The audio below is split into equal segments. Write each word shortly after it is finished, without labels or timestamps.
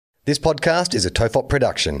This podcast is a TOFOP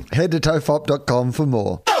production. Head to tofop.com for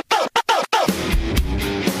more.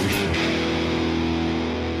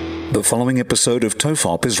 The following episode of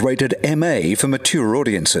TOFOP is rated MA for mature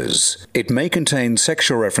audiences. It may contain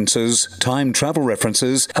sexual references, time travel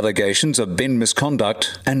references, allegations of bin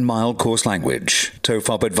misconduct, and mild coarse language.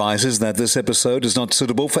 TOFOP advises that this episode is not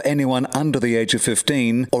suitable for anyone under the age of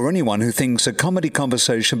 15 or anyone who thinks a comedy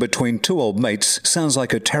conversation between two old mates sounds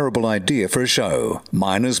like a terrible idea for a show.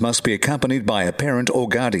 Minors must be accompanied by a parent or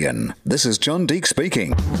guardian. This is John Deek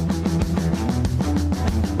speaking.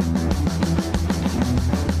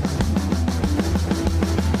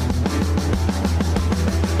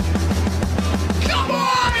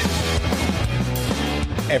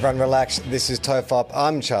 Everyone relax. This is TOFOP.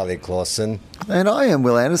 I'm Charlie Clausen. And I am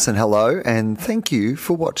Wil Anderson. Hello, and thank you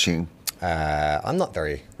for watching. I'm not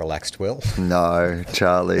very relaxed, Will. No,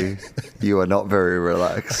 Charlie, you are not very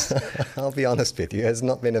relaxed. I'll be honest with you. It has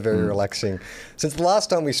not been a very relaxing... Since the last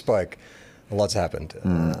time we spoke, a lot's happened.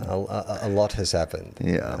 A lot has happened.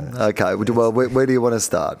 Yeah. Okay. Well, where do you want to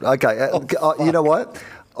start? Okay. You know what?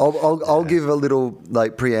 I'll give a little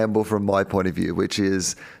preamble from my point of view, which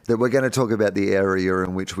is that we're going to talk about the area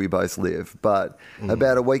in which we both live. But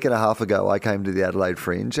about a week and a half ago, I came to the Adelaide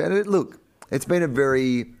Fringe, and it's been a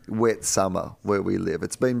very wet summer where we live.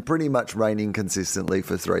 It's been pretty much raining consistently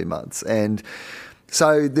for 3 months, and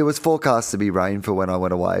so there was forecast to be rain for when I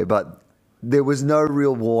went away, but there was no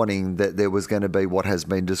real warning that there was going to be what has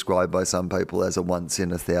been described by some people as a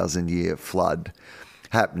once-in-a-thousand-year flood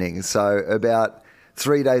happening. So about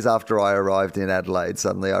 3 days after I arrived in Adelaide,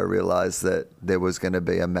 suddenly I realised that there was going to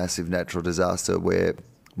be a massive natural disaster where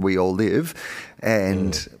we all live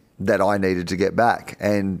and that I needed to get back.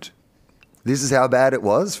 And this is how bad it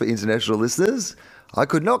was for international listeners. I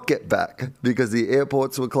could not get back because the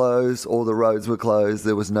airports were closed, all the roads were closed.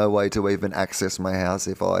 There was no way to even access my house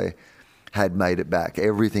if I had made it back.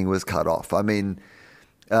 Everything was cut off. I mean,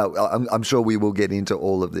 I'm sure we will get into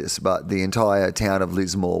all of this, but the entire town of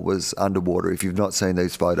Lismore was underwater. If you've not seen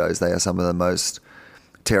these photos, they are some of the most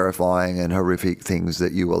terrifying and horrific things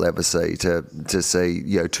that you will ever see. To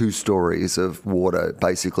see, 2 stories of water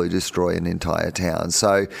basically destroy an entire town.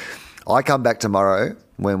 So I come back tomorrow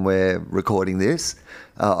when we're recording this.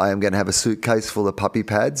 I am going to have a suitcase full of puppy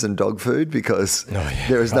pads and dog food because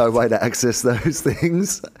there is no way to access those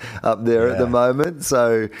things up there at the moment.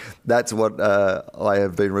 So that's what I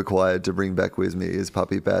have been required to bring back with me is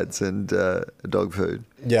puppy pads and dog food.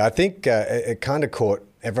 Yeah, I think it kind of caught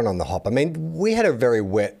everyone on the hop. I mean, we had a very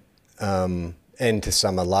wet end to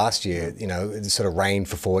summer last year. It sort of rained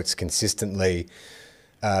for 4 weeks consistently.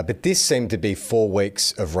 But this seemed to be 4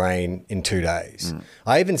 weeks of rain in 2 days.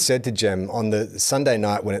 I even said to Jem on the Sunday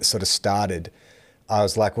night when it sort of started, I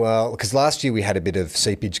was like, well, because last year we had a bit of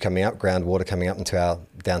seepage coming up, groundwater coming up into our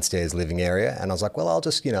downstairs living area. And I was like, well, I'll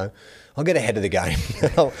just, I'll get ahead of the game.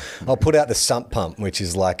 I'll put out the sump pump, which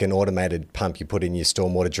is like an automated pump you put in your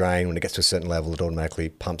stormwater drain. When it gets to a certain level, it automatically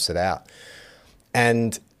pumps it out.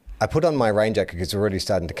 And I put on my rain jacket because it's already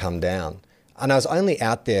starting to come down. And I was only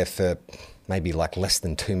out there for maybe less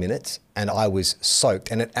than 2 minutes, and I was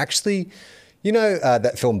soaked. And it actually,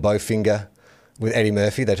 that film Bowfinger with Eddie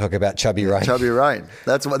Murphy, they talk about chubby rain. Chubby rain.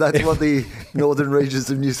 That's what the northern regions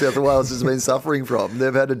of New South Wales has been suffering from.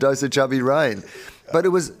 They've had a dose of chubby rain. But it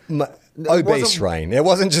was obese rain. It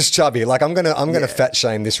wasn't just chubby. I'm gonna fat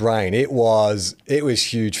shame this rain. It was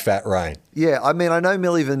huge fat rain. Yeah, I mean, I know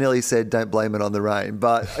Milli Vanilli said don't blame it on the rain,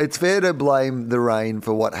 but it's fair to blame the rain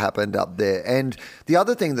for what happened up there. And the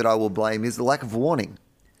other thing that I will blame is the lack of warning.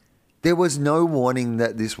 There was no warning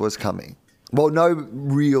that this was coming. Well, no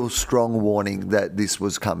real strong warning that this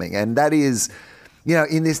was coming. And that is,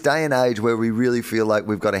 in this day and age where we really feel like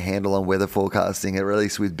we've got a handle on weather forecasting, or at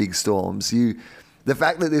least with big storms, the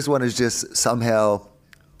fact that this one has just somehow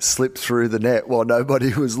slipped through the net while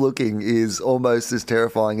nobody was looking is almost as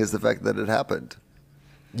terrifying as the fact that it happened.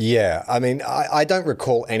 Yeah, I mean, I don't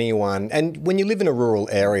recall anyone, and when you live in a rural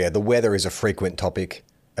area, the weather is a frequent topic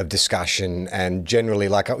of discussion, and generally,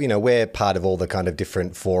 we're part of all the kind of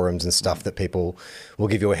different forums and stuff that people will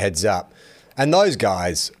give you a heads up. And those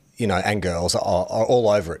guys, and girls are all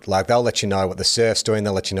over it. They'll let you know what the surf's doing,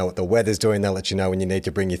 they'll let you know what the weather's doing, they'll let you know when you need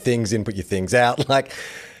to bring your things in, put your things out.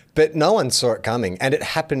 But no one saw it coming, and it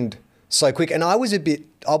happened so quick. And I was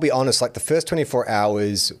I'll be honest, the first 24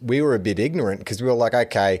 hours, we were a bit ignorant because we were like,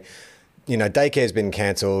 okay, daycare's been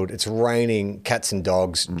cancelled, it's raining, cats and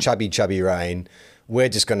dogs, chubby rain. We're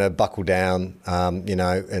just going to buckle down,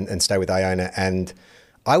 and stay with Iona. And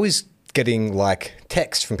I was getting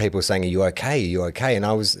texts from people saying, are you okay? Are you okay? And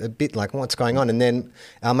I was a bit like, what's going on? And then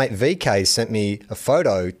our mate VK sent me a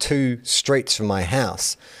photo 2 streets from my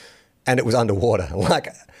house and it was underwater, like,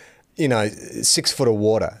 6 foot of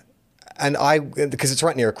water. And because it's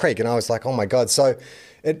right near a creek, and I was like, oh my God. So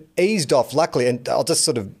it eased off, luckily. And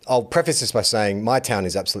I'll preface this by saying my town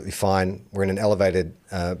is absolutely fine. We're in an elevated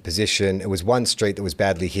position. It was one street that was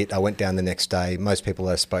badly hit. I went down the next day. Most people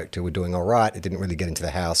I spoke to were doing all right. It didn't really get into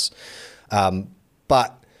the house.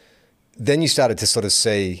 But then you started to sort of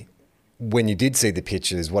see, when you did see the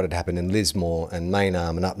pictures, what had happened in Lismore and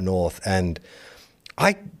Maynarm and up north. And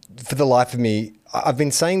for the life of me, I've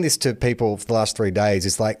been saying this to people for the last 3 days.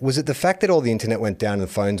 It's like, was it the fact that all the internet went down and the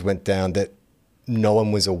phones went down that no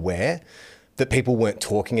one was aware, that people weren't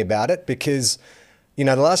talking about it? Because, the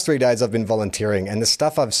last 3 days I've been volunteering, and the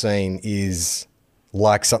stuff I've seen is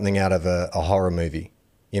like something out of a horror movie.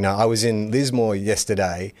 I was in Lismore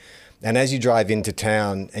yesterday, and as you drive into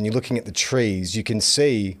town and you're looking at the trees, you can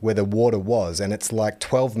see where the water was, and it's like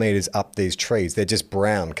 12 meters up these trees. They're just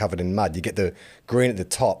brown, covered in mud. You get the green at the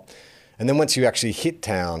top. And then once you actually hit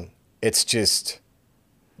town, it's just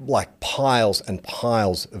like piles and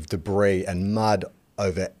piles of debris and mud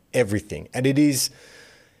over everything. And it is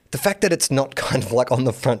the fact that it's not kind of like on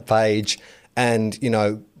the front page and,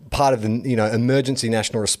 part of the, emergency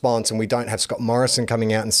national response, and we don't have Scott Morrison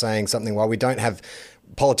coming out and saying something, while we don't have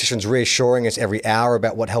politicians reassuring us every hour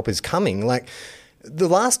about what help is coming. Like, the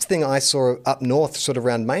last thing I saw up north, sort of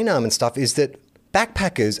around Maynarm and stuff, is that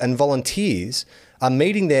backpackers and volunteers are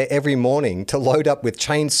meeting there every morning to load up with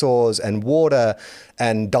chainsaws and water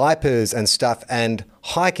and diapers and stuff and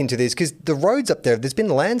hike into these, because the roads up there's been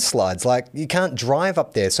landslides. Like, you can't drive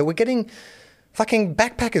up there. So we're getting fucking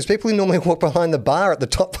backpackers, people who normally walk behind the bar at the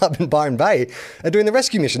top pub in Byron Bay, are doing the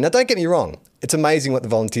rescue mission. Now, don't get me wrong. It's amazing what the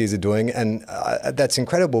volunteers are doing, and that's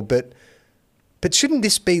incredible. But shouldn't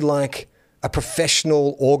this be like a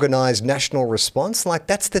professional, organised national response? Like,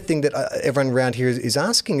 that's the thing that everyone around here is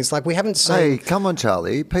asking. It's like, we haven't seen... Hey, come on,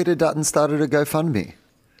 Charlie. Peter Dutton started a GoFundMe.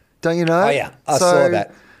 Don't you know? Oh, yeah. I saw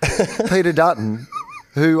that. Peter Dutton,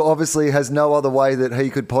 who obviously has no other way that he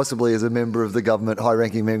could possibly, as a member of the government,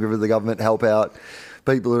 high-ranking member of the government, help out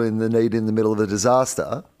people who are in the need in the middle of a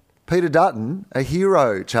disaster. Peter Dutton, a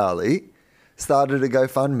hero, Charlie, started a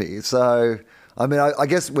GoFundMe. So... I mean, I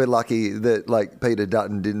guess we're lucky that, like, Peter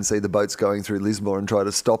Dutton didn't see the boats going through Lismore and try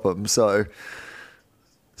to stop them. So,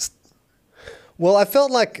 well, I feel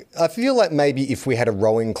like maybe if we had a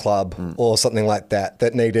rowing club or something like that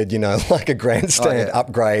needed, like a grandstand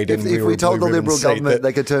upgrade, if we told the Liberal government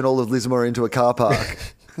they could turn all of Lismore into a car park,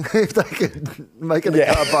 if they could make it a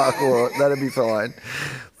car park, that'd be fine.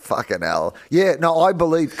 Fucking hell, yeah. No, I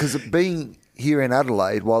believe, because being here in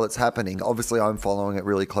Adelaide, while it's happening, obviously I'm following it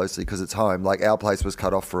really closely because it's home. Like, our place was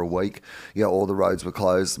cut off for a week. All the roads were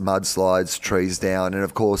closed, mudslides, trees down. And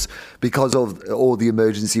of course, because of all the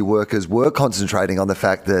emergency workers were concentrating on the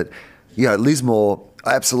fact that, Lismore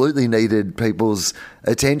absolutely needed people's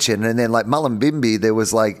attention. And then, like, Mullumbimby, there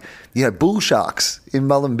was bull sharks in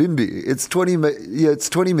Mullumbimby. It's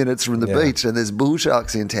 20 minutes from the beach and there's bull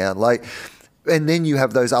sharks in town. And then you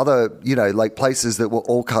have those other, places that were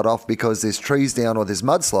all cut off because there's trees down or there's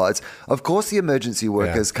mudslides. Of course, the emergency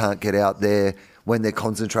workers can't get out there when they're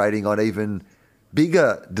concentrating on even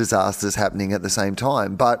bigger disasters happening at the same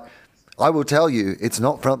time. But I will tell you, it's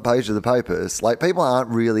not front page of the papers. Like, people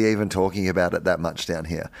aren't really even talking about it that much down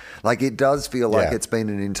here. Like, it does feel like it's been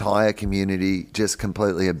an entire community just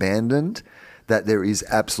completely abandoned, that there is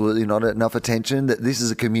absolutely not enough attention, that this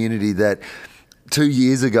is a community that 2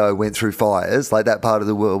 years ago went through fires. Like, that part of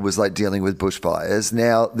the world was like dealing with bushfires.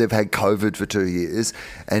 Now they've had COVID for 2 years,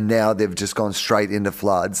 and now they've just gone straight into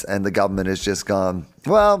floods, and the government has just gone,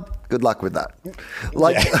 well, good luck with that.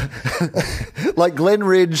 Like Glenn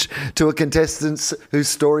Ridge to a contestant whose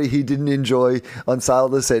story he didn't enjoy on Sale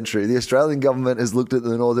of the Century. The Australian government has looked at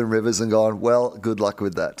the Northern Rivers and gone, well, good luck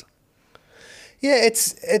with that. Yeah,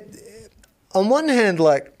 on one hand,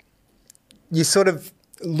 like, you sort of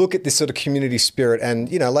look at this sort of community spirit, and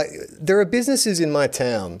there are businesses in my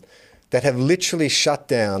town that have literally shut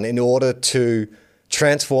down in order to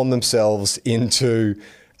transform themselves into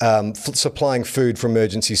supplying food for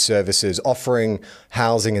emergency services, offering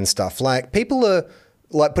housing and stuff. Like, people are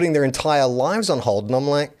like putting their entire lives on hold, and I'm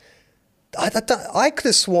like, I could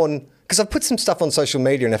have sworn, because I've put some stuff on social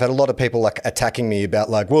media and I've had a lot of people like attacking me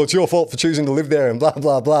about, like, well, it's your fault for choosing to live there and blah,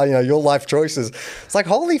 blah, blah, your life choices. It's like,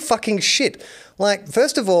 holy fucking shit. Like,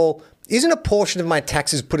 first of all, isn't a portion of my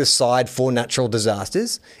taxes put aside for natural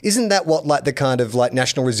disasters? Isn't that what, like, the kind of like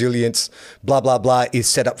national resilience, blah, blah, blah, is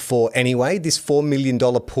set up for anyway? This $4 million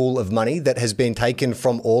pool of money that has been taken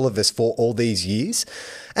from all of us for all these years.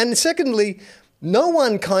 And secondly, no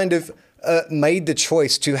one kind of made the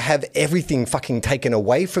choice to have everything fucking taken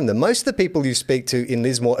away from them. Most of the people you speak to in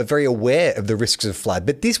Lismore are very aware of the risks of flood,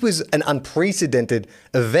 but this was an unprecedented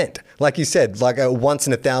event. Like you said, like a once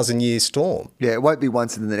in 1,000-year storm. Yeah, it won't be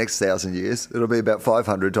once in the next 1,000 years. It'll be about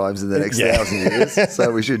 500 times in the next 1,000 years.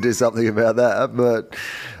 So we should do something about that. But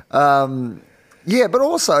but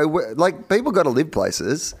also, like, people got to live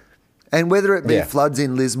places. And whether it be floods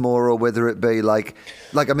in Lismore or whether it be like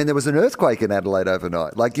I mean, there was an earthquake in Adelaide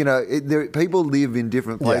overnight. Like, you know, people live in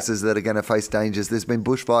different places that are going to face dangers. There's been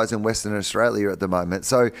bushfires in Western Australia at the moment.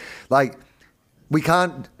 So, like, we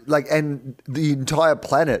can't, like, and the entire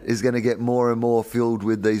planet is going to get more and more filled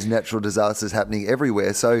with these natural disasters happening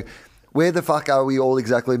everywhere. So where the fuck are we all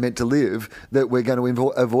exactly meant to live that we're going to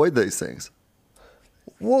avoid these things?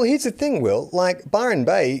 Well, here's the thing, Will. Like, Byron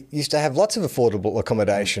Bay used to have lots of affordable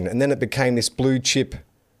accommodation, and then it became this blue chip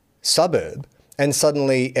suburb, and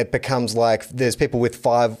suddenly it becomes like there's people with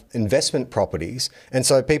 5 investment properties, and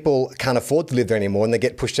so people can't afford to live there anymore, and they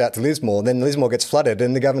get pushed out to Lismore, and then Lismore gets flooded,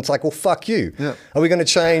 and the government's like, well, fuck you. Yeah. Are we going to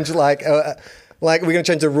change, are we going to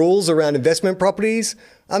change the rules around investment properties?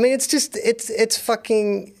 I mean, it's just, it's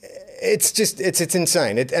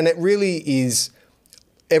insane. And it really is...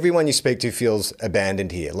 Everyone you speak to feels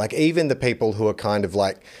abandoned here. Like, even the people who are kind of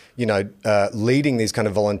like, you know, leading these kind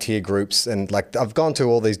of volunteer groups. And like, I've gone to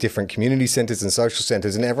all these different community centres and social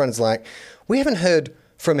centres, and everyone's like, we haven't heard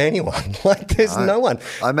from anyone. Like, there's no one.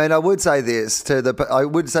 I mean, I would say this to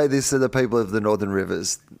the people of the Northern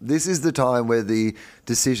Rivers. This is the time where the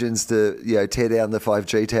decisions to, you know, tear down the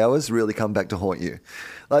 5G towers really come back to haunt you.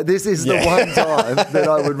 Like, this is the one time that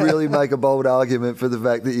I would really make a bold argument for the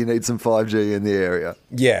fact that you need some 5G in the area.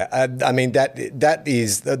 Yeah, I mean, that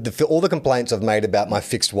is all the complaints I've made about my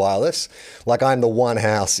fixed wireless. Like, I'm the one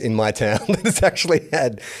house in my town that has actually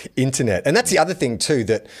had internet. And that's the other thing too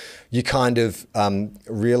that you kind of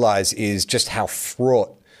realise is just how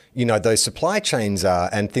fraught, you know, those supply chains are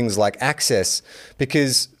and things like access,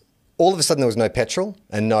 because all of a sudden there was no petrol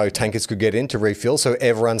and no tankers could get in to refill. So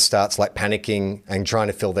everyone starts like panicking and trying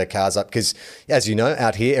to fill their cars up because, as you know,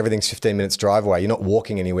 out here, everything's 15 minutes drive away. You're not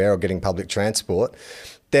walking anywhere or getting public transport.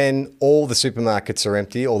 Then all the supermarkets are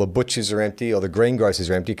empty, all the butchers are empty, or the greengrocers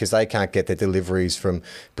are empty because they can't get their deliveries from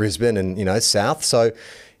Brisbane and, you know, south. So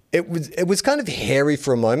it was kind of hairy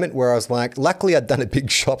for a moment where I was like, luckily I'd done a big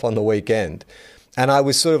shop on the weekend. And I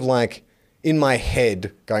was sort of like in my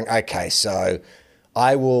head going, okay, so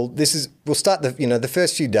we'll start the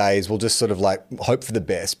first few days, we'll just sort of like hope for the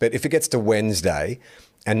best. But if it gets to Wednesday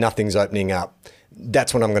and nothing's opening up,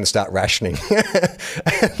 that's when I'm going to start rationing.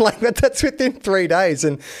 Like that's within 3 days.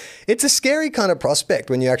 And it's a scary kind of prospect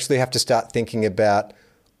when you actually have to start thinking about,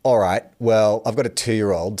 all right, well, I've got a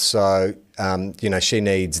 2-year-old, so, she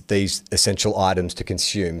needs these essential items to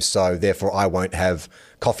consume. So therefore I won't have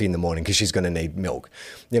coffee in the morning because she's going to need milk.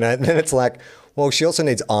 And then it's like, well, she also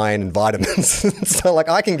needs iron and vitamins. So like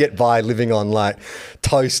I can get by living on like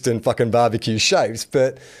toast and fucking barbecue shapes,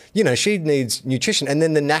 but she needs nutrition. And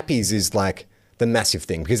then the nappies is like the massive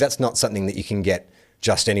thing because that's not something that you can get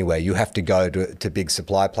just anywhere. You have to go to big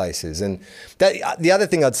supply places. And the other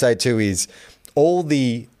thing I'd say too is all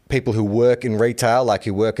the people who work in retail, like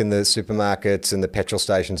who work in the supermarkets and the petrol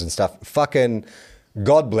stations and stuff, fucking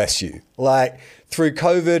God bless you. Like through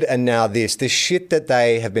COVID and now the shit that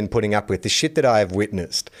they have been putting up with, the shit that I have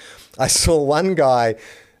witnessed. I saw one guy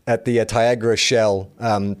at the Tiagra Shell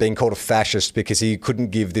being called a fascist because he couldn't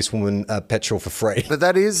give this woman petrol for free. But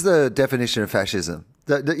that is the definition of fascism.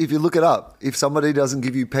 If you look it up, if somebody doesn't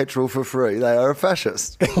give you petrol for free, they are a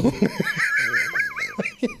fascist.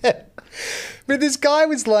 Yeah. But this guy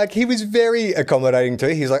was like, he was very accommodating too.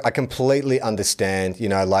 He was like, I completely understand,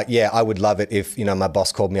 I would love it if, my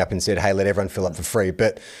boss called me up and said, hey, let everyone fill up for free.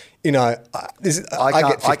 But, I get 15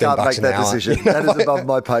 I can't bucks make that decision. That is above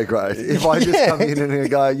my pay grade. If I just come in and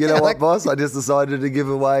go, you know what, boss, I just decided to give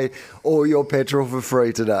away all your petrol for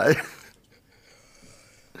free today.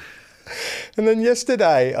 And then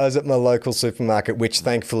yesterday I was at my local supermarket, which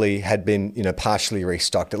thankfully had been, partially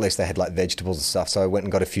restocked. At least they had like vegetables and stuff. So I went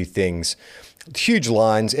and got a few things. Huge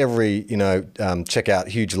lines, every, checkout,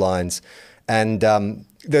 huge lines. And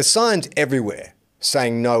there's signs everywhere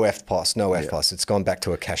saying no FPOS, no FPOS. It's gone back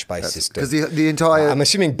to a cash-based system. Because the entire, I'm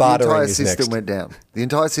assuming bartering is system next. went down. The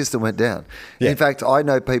entire system went down. Yeah. In fact, I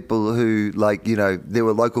know people who, there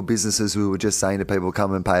were local businesses who were just saying to people,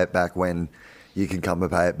 come and pay it back when you can come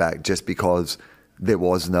and pay it back, just because there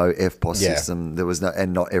was no FPOS system. There was no,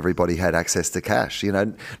 and not everybody had access to cash.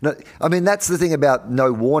 That's the thing about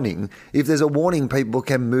no warning. If there's a warning, people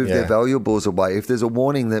can move their valuables away. If there's a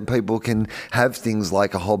warning, then people can have things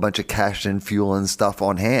like a whole bunch of cash and fuel and stuff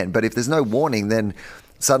on hand. But if there's no warning, then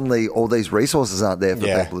suddenly all these resources aren't there for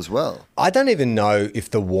people as well. I don't even know if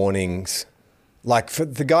the warnings, like for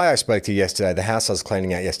the guy I spoke to yesterday, the house I was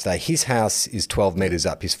cleaning out yesterday, his house is 12 meters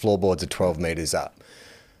up. His floorboards are 12 meters up.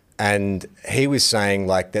 And he was saying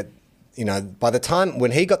like that, you know, by the time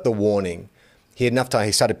when he got the warning, he had enough time.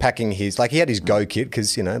 He started packing his, like he had his go kit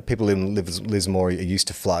because, you know, people in Lismore are used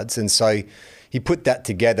to floods. And so he put that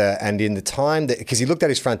together, and in the time that, because he looked at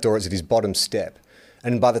his front door, it was at his bottom step.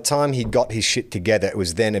 And by the time he got his shit together, it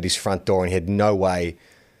was then at his front door and he had no way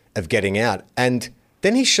of getting out. And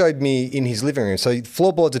then he showed me in his living room. So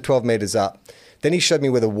floorboards are 12 meters up. Then he showed me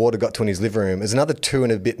where the water got to in his living room. There's another 2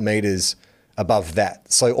 and a bit meters above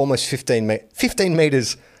that. So almost 15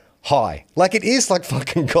 meters high. Like it is like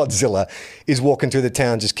fucking Godzilla is walking through the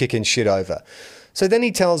town just kicking shit over. So then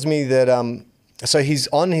he tells me that, so he's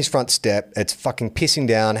on his front step. It's fucking pissing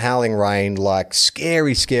down, howling rain, like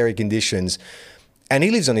scary, scary conditions. And he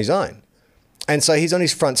lives on his own. And so he's on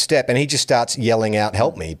his front step and he just starts yelling out,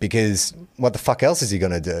 help me, because what the fuck else is he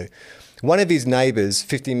going to do? One of his neighbors,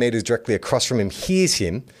 50 meters directly across from him, hears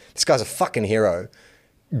him. This guy's a fucking hero.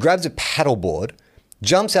 Grabs a paddleboard,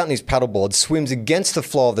 jumps out in his paddleboard, swims against the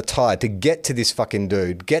flow of the tide to get to this fucking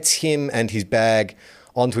dude, gets him and his bag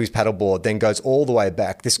onto his paddleboard, then goes all the way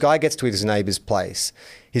back. This guy gets to his neighbor's place.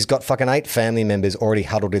 He's got fucking 8 family members already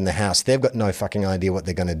huddled in the house. They've got no fucking idea what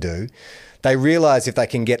they're going to do. They realize if they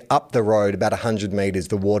can get up the road about 100 meters,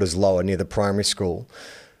 the water's lower near the primary school.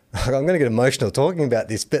 I'm going to get emotional talking about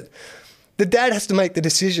this, but the dad has to make the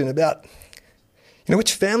decision about, you know,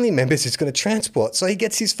 which family members he's going to transport. So he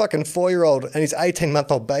gets his fucking 4-year-old and his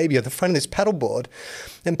 18-month-old baby at the front of this paddleboard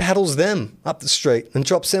and paddles them up the street and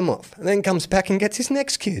drops them off, and then comes back and gets his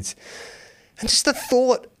next kids. And just the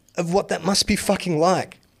thought of what that must be fucking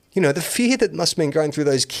like. You know, the fear that must have been going through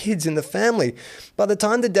those kids in the family. By the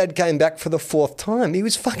time the dad came back for the 4th time, he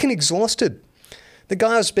was fucking exhausted. The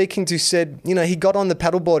guy I was speaking to said, you know, he got on the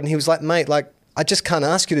paddleboard and he was like, mate, like, I just can't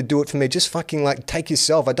ask you to do it for me. Just fucking like take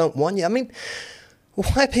yourself. I don't want you. I mean,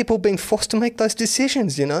 why are people being forced to make those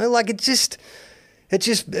decisions, you know? Like it just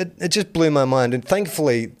blew my mind. And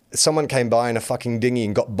thankfully someone came by in a fucking dinghy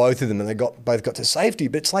and got both of them and they both got to safety.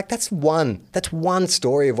 But it's like, that's one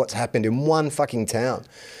story of what's happened in one fucking town.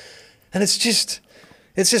 And it's just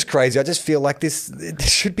crazy. I just feel like this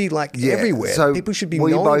should be like everywhere. So people should be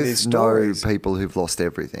knowing these stories. We both know people who've lost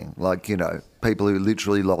everything. Like, you know, people who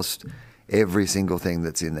literally lost every single thing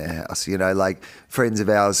that's in their house. You know, like friends of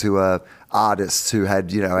ours who are artists who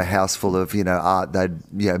had, you know, a house full of, you know, art they'd,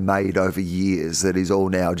 you know, made over years that is all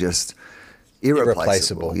now just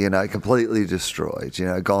irreplaceable, you know, completely destroyed, you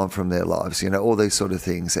know, gone from their lives, you know, all these sort of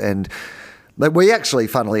things. And like we actually,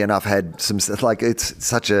 funnily enough, had some, like it's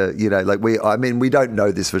such a, you know, like I mean, we don't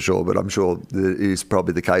know this for sure, but I'm sure that it is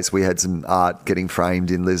probably the case. We had some art getting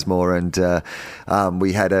framed in Lismore, and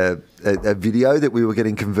we had a video that we were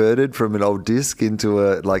getting converted from an old disc into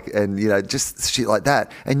a, like, and, you know, just shit like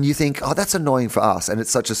that. And you think, oh, that's annoying for us. And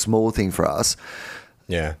it's such a small thing for us.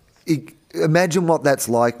 Yeah. Imagine what that's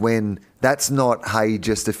like when that's not, hey,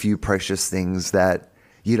 just a few precious things that,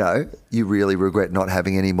 you know, you really regret not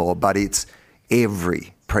having anymore, but it's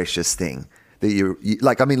every precious thing that you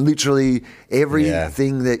like. I mean, literally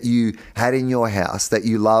everything that you had in your house that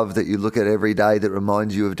you love, that you look at every day, that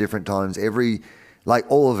reminds you of different times, like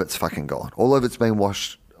all of it's fucking gone. All of it's been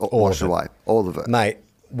washed away. All of it. Mate,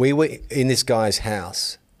 we were in this guy's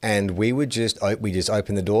house and we just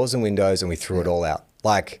opened the doors and windows and we threw it all out.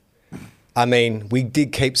 Like, I mean, we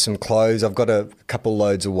did keep some clothes. I've got a couple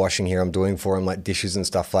loads of washing here I'm doing for him, like dishes and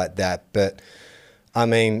stuff like that. But I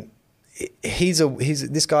mean,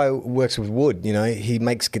 this guy works with wood, you know, he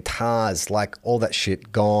makes guitars, like all that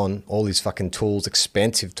shit gone, all his fucking tools,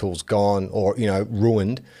 expensive tools gone, or, you know,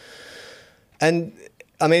 ruined. And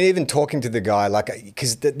I mean, even talking to the guy, like,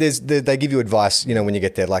 because they give you advice, you know, when you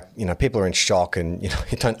get there, like, you know, people are in shock and, you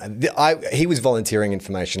know, he was volunteering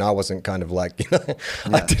information. I wasn't kind of like, you know,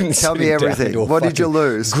 I didn't tell me everything. What did you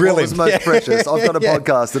lose? What was most precious? I've got a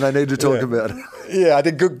podcast and I need to talk about it. Yeah, I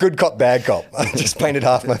did good cop, bad cop. I just painted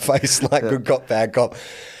half my face like good cop, bad cop.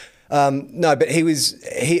 No, but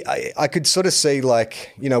I could sort of see,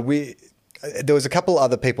 like, you know, there was a couple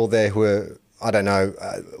other people there who were, I don't know,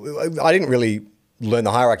 I didn't really learn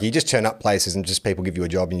the hierarchy. You just turn up places and just people give you a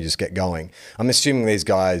job and you just get going. I'm assuming these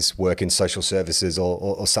guys work in social services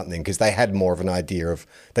or something, because they had more of an idea of,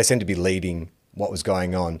 they seemed to be leading what was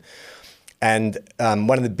going on. And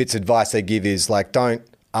one of the bits of advice they give is like, don't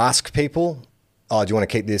ask people, oh, do you want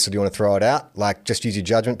to keep this or do you want to throw it out? Like, just use your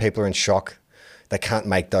judgment. People are in shock. They can't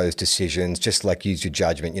make those decisions. Just like use your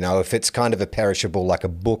judgment. You know, if it's kind of a perishable, like a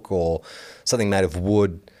book or something made of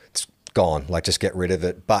wood, gone, like just get rid of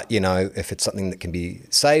it. But, you know, if it's something that can be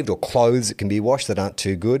saved or clothes that can be washed that aren't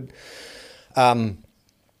too good. And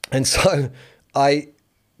so I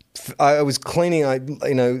was cleaning, I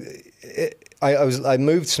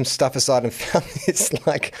moved some stuff aside and found this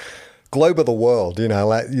like globe of the world, you know,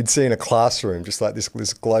 like you'd see in a classroom, just like this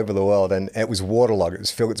globe of the world. And it was waterlogged. It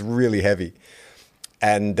was filled, it's really heavy.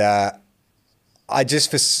 And I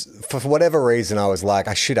just, for whatever reason, I was like,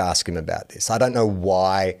 I should ask him about this. I don't know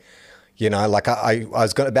why, you know, like I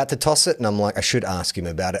was about to toss it and I'm like, I should ask him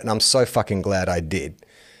about it. And I'm so fucking glad I did.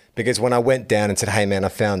 Because when I went down and said, hey man, I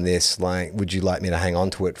found this, like, would you like me to hang on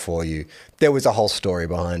to it for you? There was a whole story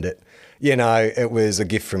behind it. You know, it was a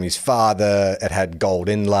gift from his father. It had gold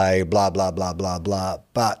inlay, blah, blah, blah, blah, blah.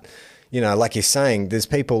 But, you know, like you're saying, there's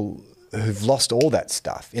people who've lost all that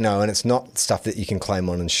stuff, you know, and it's not stuff that you can claim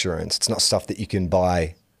on insurance. It's not stuff that you can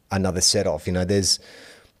buy another set of. You know, there's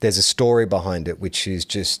a story behind it, which is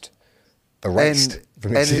just erased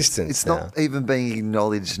from existence. It's not even being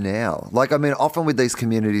acknowledged now. Like, I mean, often with these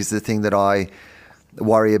communities, the thing that I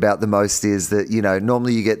worry about the most is that, you know,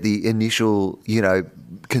 normally you get the initial, you know,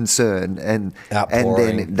 concern and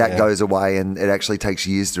then that goes away and it actually takes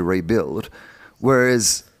years to rebuild.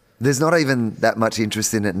 Whereas there's not even that much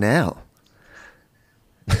interest in it now.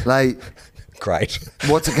 Like, great.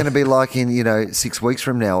 What's it going to be like in, you know, 6 weeks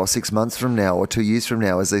from now or 6 months from now or 2 years from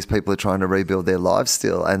now as these people are trying to rebuild their lives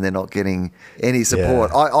still and they're not getting any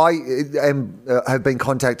support? Yeah. I have been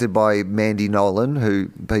contacted by Mandy Nolan, who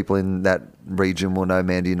people in that region will know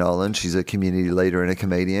Mandy Nolan. She's a community leader and a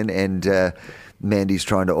comedian, and Mandy's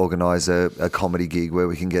trying to organise a comedy gig where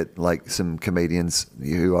we can get like some comedians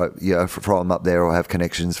who are, you know, from up there or have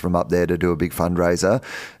connections from up there to do a big fundraiser,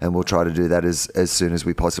 and we'll try to do that as soon as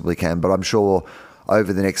we possibly can. But I'm sure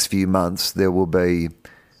over the next few months there will be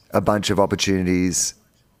a bunch of opportunities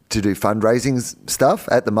to do fundraising stuff.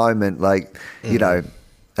 At the moment, like, you know,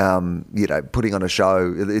 putting on a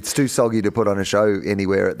show, it's too soggy to put on a show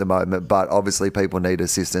anywhere at the moment, but obviously people need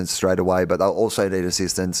assistance straight away, but they'll also need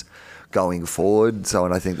assistance going forward. So,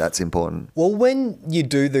 and I think that's important. Well, when you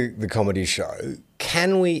do the comedy show,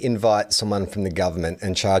 can we invite someone from the government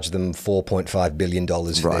and charge them $4.5 billion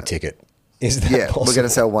for their ticket? Is that possible? We're going to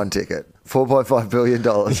sell one ticket. $4.5 billion.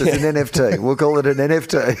 It's an NFT. We'll call it an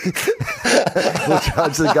NFT. We'll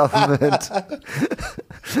charge the government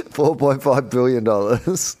 $4.5 billion.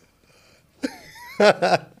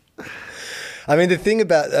 I mean, the thing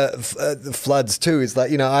about the floods too is like,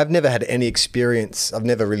 you know, I've never had any experience. I've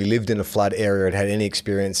never really lived in a flood area and had any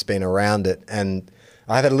experience being around it. And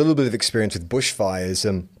I've had a little bit of experience with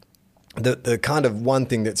bushfires. The kind of one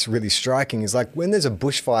thing that's really striking is like when there's a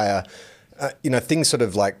bushfire, you know, things sort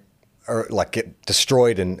of like get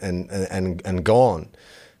destroyed and gone.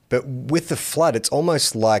 But with the flood, it's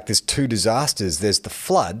almost like there's two disasters. There's the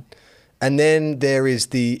flood, and then there is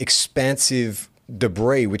the expansive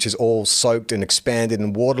debris, which is all soaked and expanded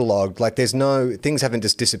and waterlogged. Like things haven't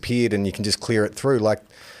just disappeared and you can just clear it through. Like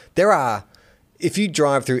if you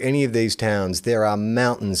drive through any of these towns, there are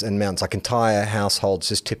mountains and mountains, like entire households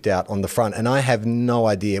just tipped out on the front. And I have no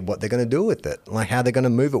idea what they're going to do with it, like how they're going to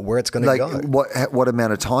move it, where it's going to go. What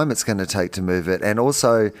amount of time it's going to take to move it. And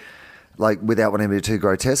also, like, without wanting to be too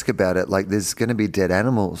grotesque about it, like there's going to be dead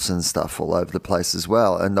animals and stuff all over the place as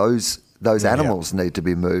well. And those animals need to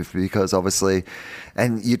be moved because obviously,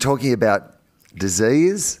 and you're talking about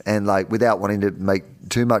disease and like without wanting to make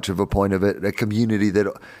too much of a point of it, a community that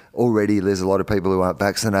already there's a lot of people who aren't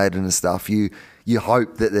vaccinated and stuff. You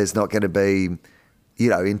hope that there's not going to be, you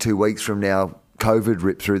know, in 2 weeks from now, COVID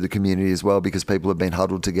ripped through the community as well because people have been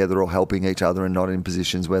huddled together or helping each other and not in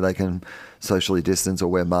positions where they can socially distance or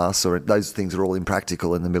wear masks, or those things are all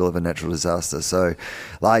impractical in the middle of a natural disaster. So,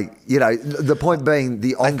 like, you know, the point being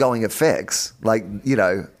the ongoing effects, like, you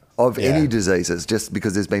know, of any diseases, just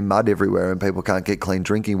because there's been mud everywhere and people can't get clean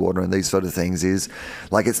drinking water and these sort of things, is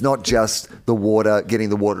like, it's not just the water, getting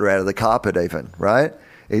the water out of the carpet even, right?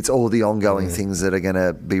 It's all the ongoing things that are going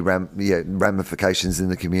to be ramifications in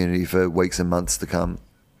the community for weeks and months to come.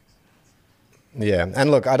 Yeah,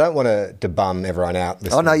 and look, I don't want to bum everyone out.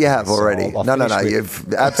 Oh, no, you have already. No,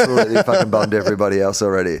 you've absolutely fucking bummed everybody else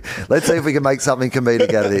already. Let's see if we can make something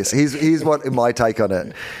comedic out of this. Here's what my take on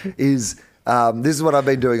it is. This is what I've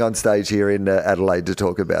been doing on stage here in Adelaide to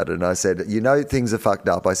talk about it. And I said, you know, things are fucked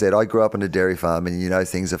up. I said, I grew up on a dairy farm and you know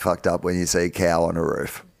things are fucked up when you see a cow on a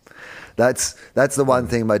roof. That's the one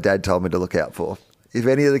thing my dad told me to look out for. If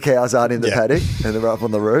any of the cows aren't in the paddock and they're up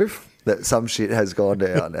on the roof, that some shit has gone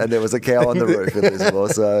down, and there was a cow on the roof in Lismore.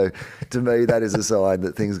 So, to me, that is a sign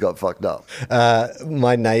that things got fucked up.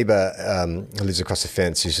 My neighbour who lives across the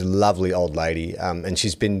fence, she's a lovely old lady, and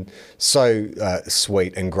she's been so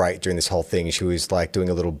sweet and great during this whole thing. She was like doing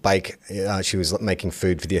a little bake. She was making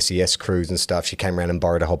food for the SES crews and stuff. She came around and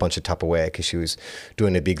borrowed a whole bunch of Tupperware because she was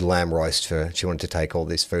doing a big lamb roast she wanted to take all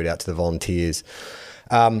this food out to the volunteers.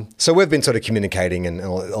 So we've been sort of communicating and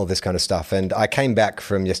all this kind of stuff. And I came back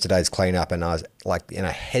from yesterday's cleanup and I was like,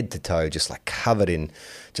 head to toe, just like covered in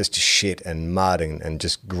just shit and mud and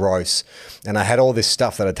just gross. And I had all this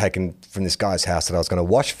stuff that I'd taken from this guy's house that I was going to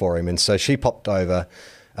wash for him. And so she popped over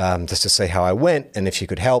just to see how I went and if she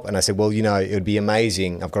could help. And I said, well, it would be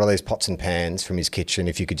amazing. I've got all these pots and pans from his kitchen.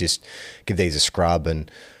 If you could just give these a scrub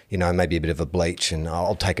and, maybe a bit of a bleach, and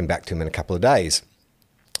I'll take them back to him in a couple of days.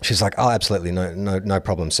 She's like, oh, absolutely, no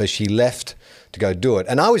problem. So she left to go do it.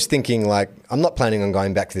 And I was thinking, like, I'm not planning on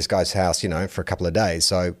going back to this guy's house, for a couple of days.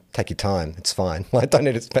 So take your time. It's fine. I don't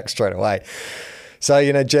need it back straight away.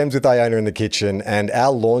 So, Jem's with Iona in the kitchen, and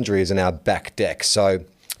our laundry is in our back deck. So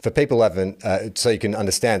for people who haven't, so you can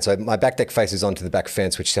understand, so my back deck faces onto the back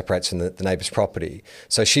fence, which separates from the neighbour's property.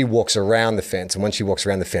 So she walks around the fence, and when she walks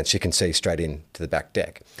around the fence, she can see straight into the back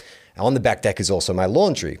deck. On the back deck is also my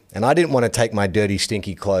laundry. And I didn't want to take my dirty,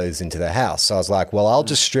 stinky clothes into the house. So I was like, well, I'll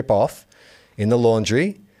just strip off in the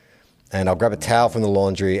laundry and I'll grab a towel from the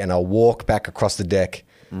laundry and I'll walk back across the deck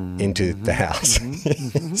into the house.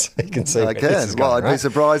 So you can see I can. This is going, I'd be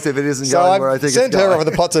surprised if it isn't going where I think it's going. So I sent her over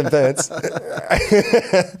the pots and pans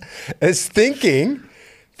as thinking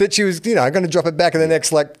that she was, going to drop it back in the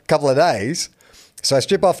next couple of days. So I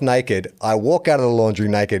strip off naked, I walk out of the laundry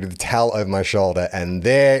naked with a towel over my shoulder, and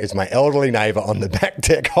there is my elderly neighbour on the back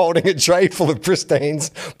deck holding a tray full of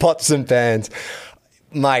Pristine's pots and pans.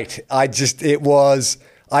 Mate, I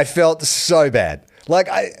felt so bad. Like,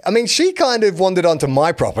 I mean, she kind of wandered onto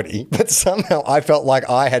my property, but somehow I felt like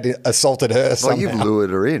I had assaulted her somehow. Well, you've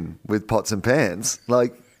lured her in with pots and pans.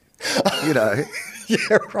 Like,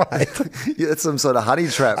 Yeah, right. It's some sort of honey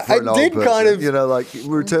trap for an old person. Kind of,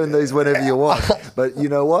 return these whenever you want. But you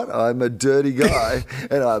know what? I'm a dirty guy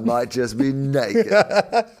and I might just be naked.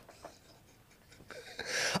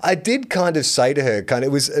 I did kind of say to her,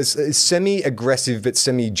 it was semi-aggressive but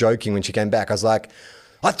semi-joking when she came back. I was like,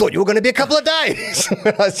 I thought you were going to be a couple of days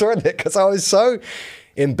when I saw her there because I was so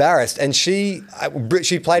embarrassed, and she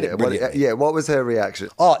played it brilliantly. What was her reaction?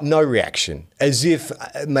 Oh, no reaction. As if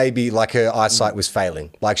maybe like her eyesight was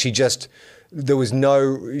failing. Like she did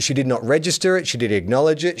not register it. She didn't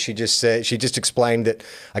acknowledge it. She just explained that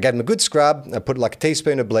I gave them a good scrub. I put like a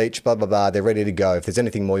teaspoon of bleach, blah, blah, blah. They're ready to go. If there's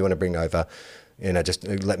anything more you want to bring over, just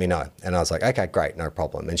let me know. And I was like, okay, great, no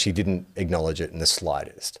problem. And she didn't acknowledge it in the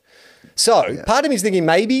slightest. So part of me is thinking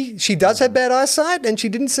maybe she does have bad eyesight and she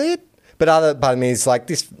didn't see it. But other part of me is like,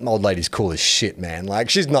 this old lady's cool as shit, man. Like,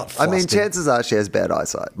 she's not flustered. I mean, chances are she has bad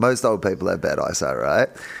eyesight. Most old people have bad eyesight, right?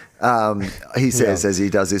 He says as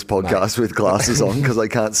he does this podcast with glasses on because I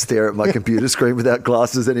can't stare at my computer screen without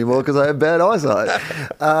glasses anymore because I have bad eyesight.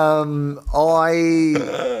 I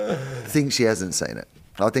think she hasn't seen it.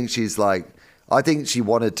 I think she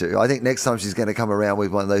wanted to. I think next time she's going to come around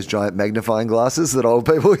with one of those giant magnifying glasses that old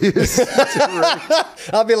people use.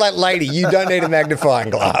 I'll be like, lady, you don't need a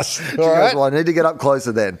magnifying glass. She goes, well, I need to get up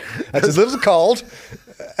closer then. It's a little cold.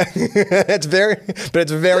 It's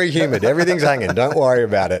very humid. Everything's hanging. Don't worry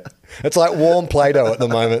about it. It's like warm Play-Doh at the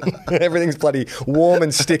moment. Everything's bloody warm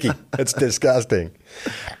and sticky. It's disgusting.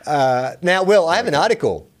 Now, Will, I have an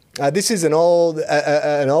article. This is an old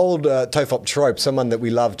TOFOP trope, someone that we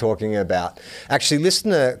love talking about. Actually,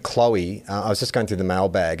 listener Chloe, I was just going through the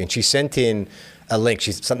mailbag, and she sent in a link.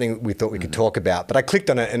 She's something we thought we could talk about, but I clicked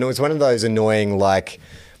on it, and it was one of those annoying, like,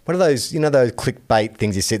 what are those, those clickbait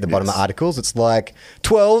things you see at the bottom of articles? It's like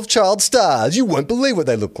 12 child stars. You won't believe what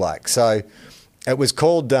they look like. So it was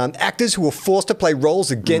called Actors Who Were Forced to Play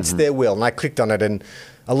Roles Against Their Will, and I clicked on it, and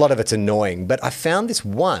a lot of it's annoying, but I found this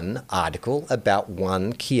one article about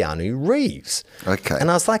one Keanu Reeves. Okay.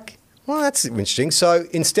 And I was like, well, that's interesting. So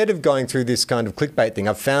instead of going through this kind of clickbait thing,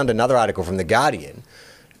 I've found another article from The Guardian,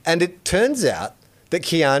 and it turns out that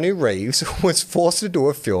Keanu Reeves was forced to do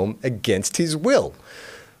a film against his will.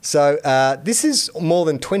 So this is more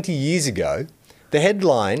than 20 years ago. The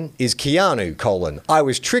headline is Keanu, I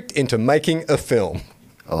was tricked into making a film.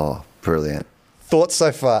 Oh, brilliant. Thoughts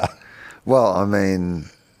so far? Well, I mean,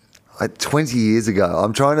 20 years ago,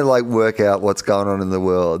 I'm trying to work out what's going on in the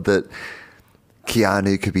world that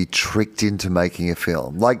Keanu could be tricked into making a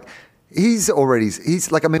film. Like, he's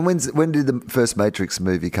like, I mean, when did the first Matrix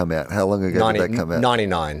movie come out? How long ago did that come out?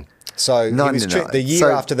 99. So he was 99. the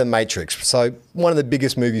year after The Matrix. So one of the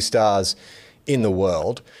biggest movie stars in the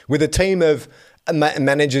world, with a team of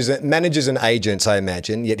managers and agents, I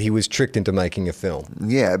imagine, yet he was tricked into making a film.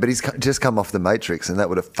 Yeah, but he's just come off The Matrix, and that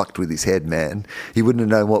would have fucked with his head, man. He wouldn't have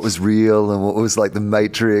known what was real and what was like The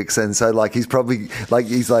Matrix. And so like he's probably like,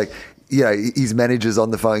 his manager's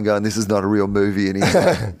on the phone going, this is not a real movie. And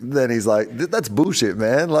then he's like, that's bullshit,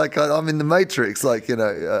 man. Like, I'm in The Matrix. Like,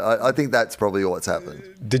 I think that's probably what's happened.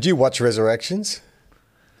 Did you watch Resurrections?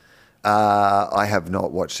 I have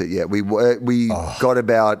not watched it yet. We got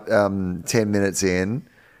about 10 minutes in,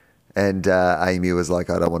 and Amy was like,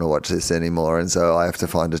 I don't want to watch this anymore. And so I have to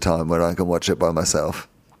find a time when I can watch it by myself.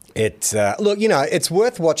 It's it's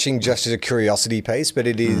worth watching just as a curiosity piece, but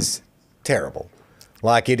it is terrible.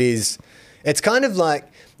 Like it's kind of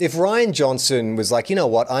like if Rian Johnson was like, you know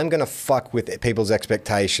what, I'm going to fuck with people's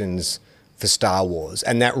expectations for Star Wars,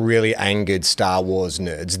 and that really angered Star Wars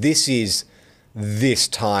nerds. This is this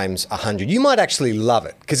times 100. You might actually love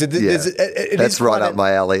it because that's right up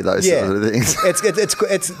my alley. Those sort of things.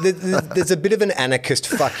 There's a bit of an anarchist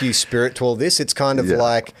fuck you spirit to all this. It's kind of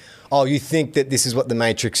like, oh, you think that this is what The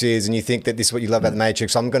Matrix is, and you think that this is what you love about The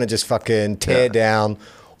Matrix. I'm going to just fucking tear down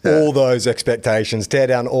all those expectations, tear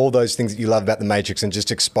down all those things that you love about The Matrix and just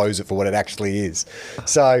expose it for what it actually is.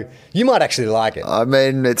 So you might actually like it. I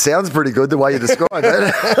mean, it sounds pretty good the way you describe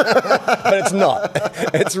it. But it's not.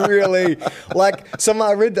 It's really like I saw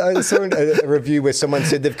a review where someone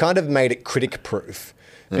said they've kind of made it critic proof.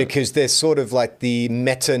 Because there's sort of like the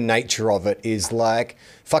meta nature of it is like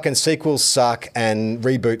fucking sequels suck and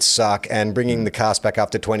reboots suck and bringing the cast back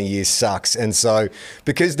after 20 years sucks. And so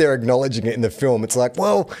because they're acknowledging it in the film, it's like,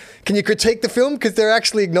 well, can you critique the film? Because they're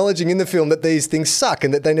actually acknowledging in the film that these things suck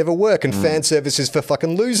and that they never work and fan service is for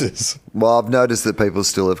fucking losers. Well, I've noticed that people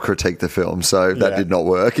still have critiqued the film, so that did not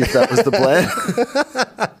work if that was the plan.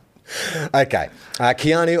 Okay.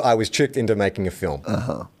 Keanu, I was tricked into making a film.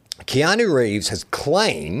 Keanu Reeves has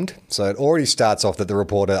claimed, so it already starts off that the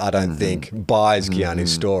reporter, I don't think, buys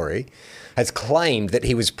Keanu's story, has claimed that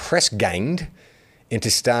he was press ganged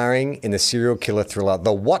into starring in the serial killer thriller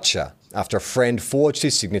The Watcher after a friend forged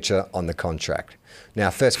his signature on the contract.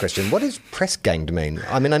 Now, first question, what does press ganged mean?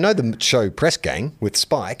 I mean, I know the show Press Gang with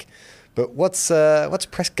Spike, but what's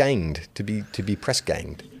press ganged, to be press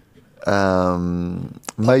ganged?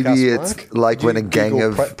 Maybe it's like when a gang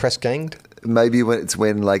of... Press ganged? Maybe it's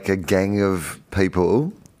when like a gang of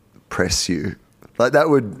people press you. Like that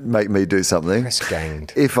would make me do something. Press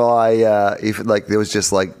ganged. If like there was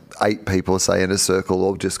just like 8 people, say, in a circle,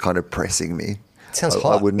 all just kind of pressing me. It sounds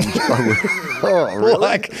hot. I wouldn't. Oh,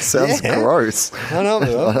 really? Sounds gross. I know.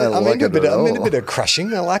 I'm into a bit of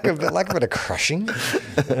crushing. I like a bit of crushing.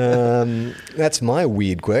 That's my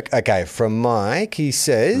weird quirk. Okay, from Mike, he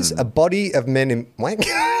says a body of men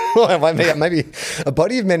maybe a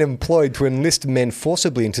body of men employed to enlist men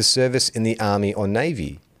forcibly into service in the army or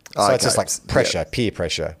navy. So it's just like pressure, peer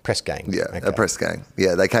pressure, press gang. Yeah, okay. A press gang.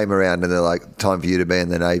 Yeah, they came around and they're like, time for you to be in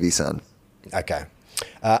the Navy, son. Okay.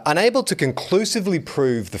 Unable to conclusively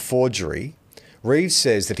prove the forgery, Reeves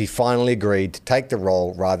says that he finally agreed to take the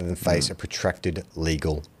role rather than face a protracted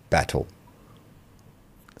legal battle.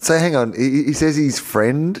 So hang on, he says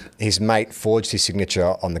his mate forged his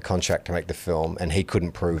signature on the contract to make the film, and he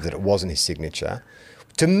couldn't prove that it wasn't his signature.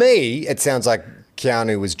 To me, it sounds like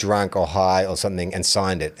Keanu was drunk or high or something and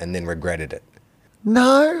signed it and then regretted it.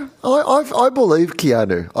 No, I believe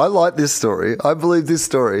Keanu. I like this story. I believe this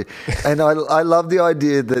story. And I love the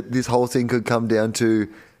idea that this whole thing could come down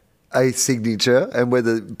to a signature and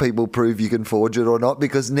whether people prove you can forge it or not,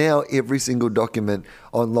 because now every single document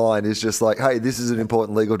online is just like, hey, this is an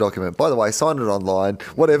important legal document. By the way, sign it online.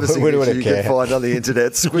 Whatever signature you can find on the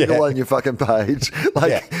internet, squiggle on your fucking page.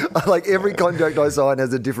 Like every contract I sign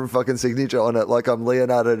has a different fucking signature on it. Like I'm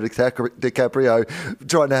Leonardo DiCaprio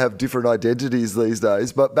trying to have different identities these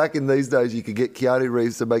days. But back in these days, you could get Keanu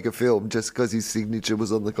Reeves to make a film just because his signature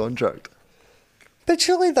was on the contract. But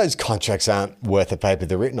surely those contracts aren't worth the paper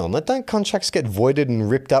they're written on. Like, don't contracts get voided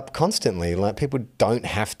and ripped up constantly? Like, people don't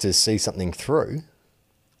have to see something through.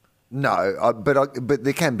 No, but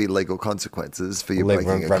there can be legal consequences for you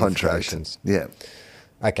breaking a contract. Yeah.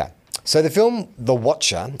 Okay. So the film The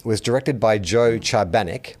Watcher was directed by Joe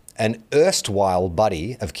Charbanek, an erstwhile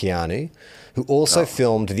buddy of Keanu, who also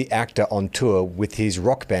filmed the actor on tour with his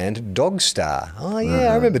rock band Dogstar. Oh,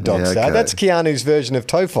 yeah, I remember Dogstar. Yeah, okay. That's Keanu's version of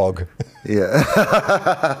TOFOP. Yeah.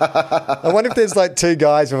 I wonder if there's like 2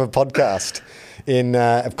 guys with a podcast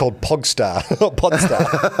called Pogstar or Podstar.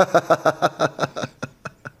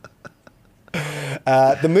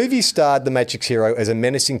 The movie starred the Matrix hero as a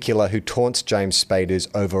menacing killer who taunts James Spader's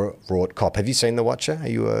overwrought cop. Have you seen The Watcher? Are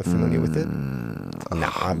you familiar with it? No,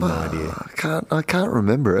 I have no idea. I can't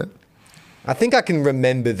remember it. I think I can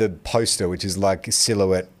remember the poster, which is like a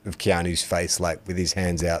silhouette of Keanu's face, like with his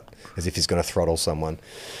hands out as if he's going to throttle someone.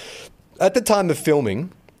 At the time of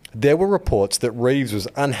filming, there were reports that Reeves was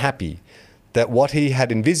unhappy that what he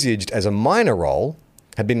had envisaged as a minor role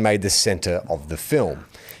had been made the centre of the film.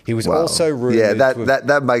 He was also rumoured... Yeah,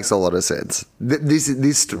 that makes a lot of sense.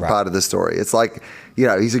 This part of the story. It's like,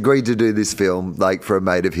 he's agreed to do this film like for a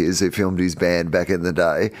mate of his who filmed his band back in the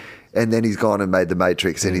day, and then he's gone and made The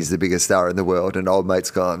Matrix and he's the biggest star in the world, and old mate's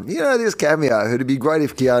gone, this cameo, it'd be great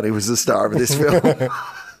if Keanu was the star of this film.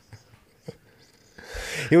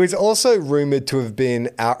 He was also rumoured to have been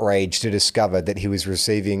outraged to discover that he was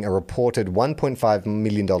receiving a reported $1.5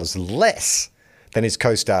 million less than his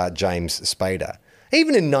co-star James Spader.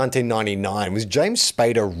 Even in 1999, was James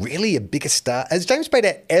Spader really a bigger star? Has James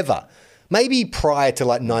Spader ever, maybe prior to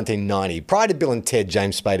like 1990, prior to Bill and Ted,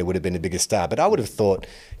 James Spader would have been a bigger star, but I would have thought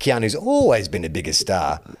Keanu's always been a bigger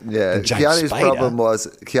star than James Keanu's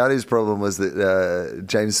Spader. Keanu's problem was that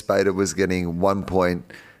James Spader was getting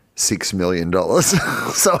 $1.6 million.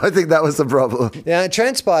 So I think that was the problem. Now, it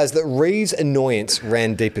transpires that Reeves' annoyance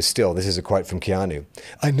ran deeper still. This is a quote from Keanu.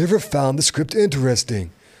 "I never found the script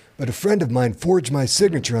interesting, but a friend of mine forged my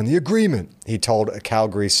signature on the agreement," he told a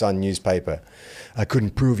Calgary Sun newspaper. "I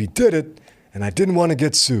couldn't prove he did it, and I didn't want to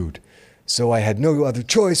get sued, so I had no other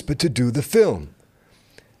choice but to do the film."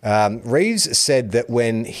 Reeves said that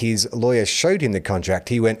when his lawyer showed him the contract,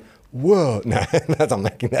 he went, "Whoa." No, I'm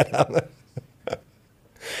making that up.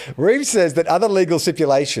 Reeves says that other legal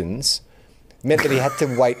stipulations meant that he had to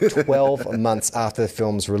wait 12 months after the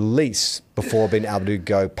film's release before being able to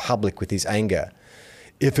go public with his anger.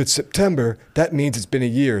 "If it's September, that means it's been a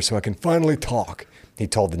year, so I can finally talk," he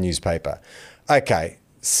told the newspaper. Okay,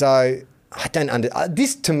 so I don't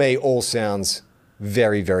this to me all sounds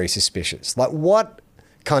very, very suspicious. Like, what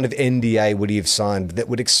kind of NDA would he have signed that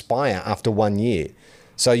would expire after 1 year?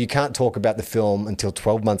 So you can't talk about the film until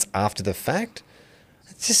 12 months after the fact?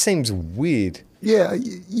 It just seems weird. Yeah,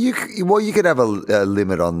 you could have a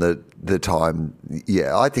limit on the time.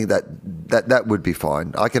 Yeah, I think that would be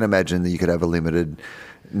fine. I can imagine that you could have a limited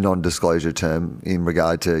non-disclosure term in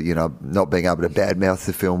regard to, not being able to badmouth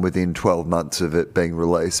the film within 12 months of it being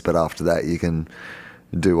released, but after that you can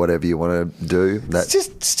do whatever you want to do.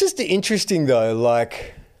 It's just interesting though,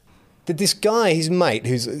 like that this guy, his mate,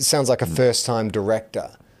 who sounds like a first-time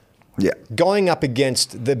director, going up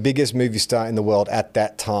against the biggest movie star in the world at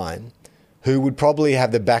that time, who would probably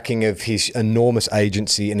have the backing of his enormous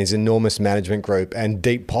agency and his enormous management group and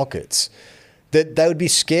deep pockets, that they would be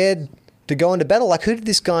scared to go into battle. Like, who did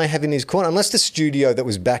this guy have in his corner? Unless the studio that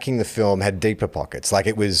was backing the film had deeper pockets, like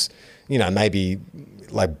it was, maybe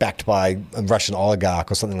like backed by a Russian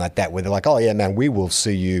oligarch or something like that, where they're like, "Oh yeah, man, we will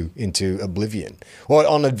see you into oblivion." Or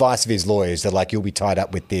on advice of his lawyers, they're like, "You'll be tied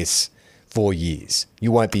up with this for years.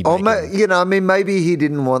 You won't be making..." Maybe he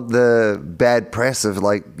didn't want the bad press of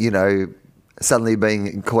suddenly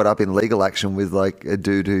being caught up in legal action with like a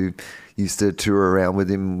dude who used to tour around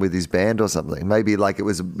with him with his band or something. Maybe like it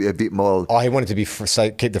was a bit more... Oh, he wanted to be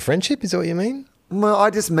keep the friendship? Is that what you mean? Well,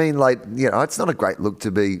 I just mean it's not a great look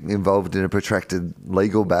to be involved in a protracted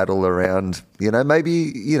legal battle around,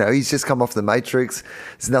 maybe, he's just come off The Matrix.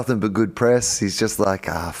 It's nothing but good press. He's just like,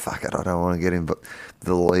 fuck it, I don't want to get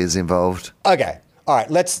the lawyers involved. Okay. All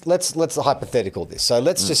right. Let's hypothetical this. So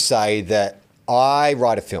let's just say that I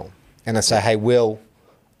write a film and I say, "Hey, Will,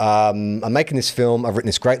 I'm making this film. I've written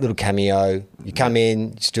this great little cameo. You come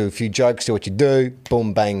in, just do a few jokes, do what you do,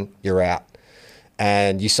 boom, bang, you're out."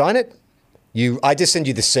 And you sign it. I just send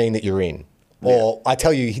you the scene that you're in. Or I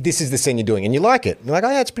tell you, this is the scene you're doing, and you like it. You're like, "Oh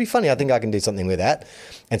yeah, it's pretty funny. I think I can do something with that."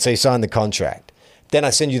 And so you sign the contract. Then I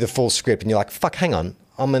send you the full script and you're like, "Fuck, hang on.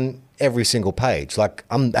 I'm in every single page. Like,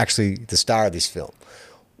 I'm actually the star of this film."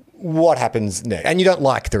 What happens next? And you don't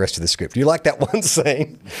like the rest of the script. You like that one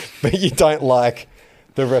scene, but you don't like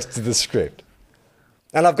the rest of the script.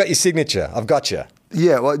 And I've got your signature. I've got you.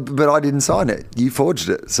 Yeah, well, but I didn't sign it. You forged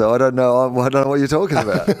it. So I don't know what you're talking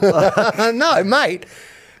about. No, mate.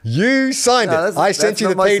 You signed it. I sent you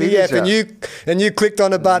the PDF and you clicked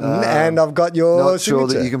on a button and I've got your signature. Not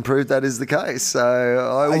signature. sure that you can prove that is the case. So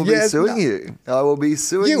I will be suing you. I will be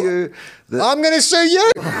suing you. I'm going to sue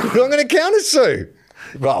you. I'm going to counter sue.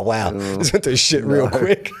 Oh, wow. This went to shit real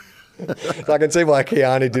quick. I can see why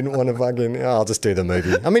Keanu didn't want to fucking... I'll just do the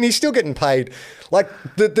movie. I mean, he's still getting paid. Like,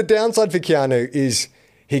 the downside for Keanu is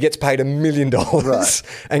he gets paid $1 million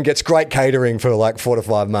and gets great catering for like 4 to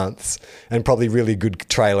 5 months and probably really good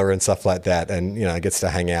trailer and stuff like that. And, gets to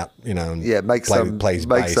hang out, and make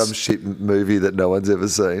some shit movie that no one's ever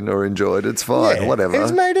seen or enjoyed. It's fine, whatever.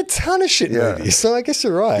 He's made a ton of shit movies, so I guess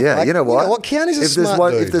you're right. Yeah, like, you know what? Keanu's a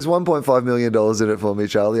smart dude. If there's $1.5 million in it for me,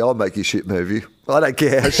 Charlie, I'll make you shit movie. I don't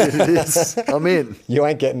care how shit it is. I'm in. You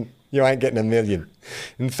ain't getting $1 million.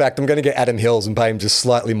 In fact, I'm going to get Adam Hills and pay him just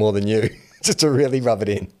slightly more than you, just to really rub it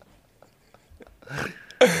in.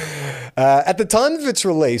 At the time of its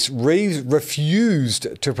release, Reeves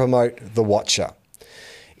refused to promote The Watcher.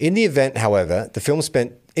 In the event, however, the film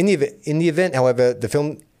spent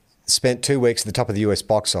 2 weeks at the top of the US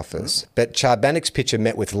box office, but Charbanik's picture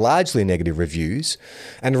met with largely negative reviews,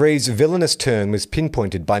 and Reeves' villainous turn was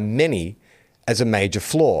pinpointed by many as a major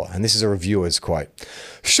flaw. And this is a reviewer's quote.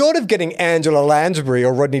 Short of getting Angela Lansbury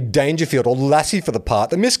or Rodney Dangerfield or Lassie for the part,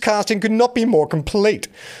 the miscasting could not be more complete,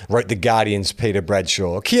 wrote The Guardian's Peter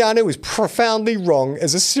Bradshaw. Keanu is profoundly wrong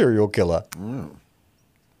as a serial killer.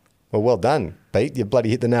 Well done, Pete. You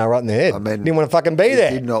bloody hit the nail right in the head. Didn't want to fucking be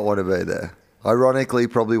there. Did not want to be there. Ironically,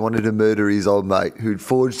 probably wanted to murder his old mate who'd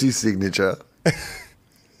forged his signature.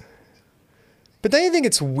 But don't you think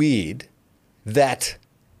it's weird that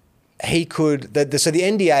he could... So the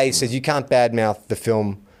NDA says you can't badmouth the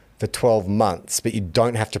film for 12 months, but you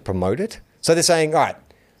don't have to promote it? So they're saying, all right,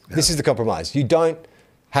 this is the compromise. You don't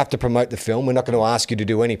have to promote the film. We're not going to ask you to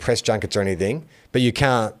do any press junkets or anything, but you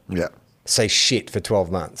can't say shit for 12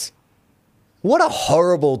 months. What a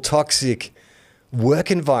horrible, toxic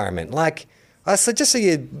work environment. Like, just say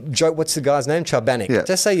you Joe, what's the guy's name? Charbanik. Yeah.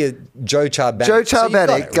 Just say you Joe Charbanik. Joe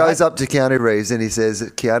Charbanik goes up to Keanu Reeves and he says,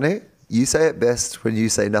 Keanu, you say it best when you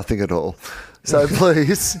say nothing at all. So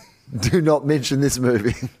please do not mention this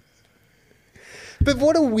movie. But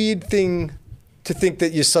what a weird thing to think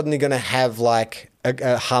that you're suddenly going to have like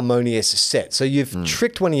a harmonious set. So you've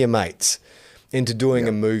tricked one of your mates into doing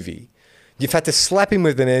a movie. You've had to slap him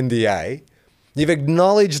with an NDA. You've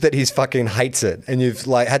acknowledged that he fucking hates it, and you've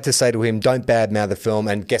like had to say to him, "Don't badmouth the film."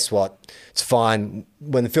 And guess what? It's fine.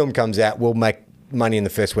 When the film comes out, we'll make money in the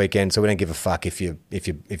first weekend, so we don't give a fuck if you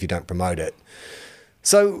don't promote it.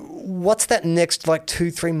 So what's that next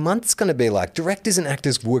 2-3 months going to be like? Directors and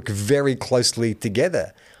actors work very closely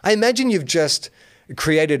together. I imagine you've just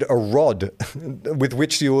created a rod with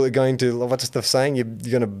which you're going to. What's the saying? You're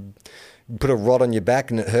going to put a rod on your back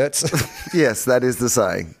and it hurts? Yes, that is the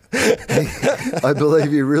saying. I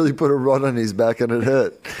believe he really put a rod on his back and it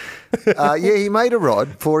hurt. He made a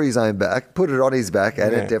rod for his own back, put it on his back,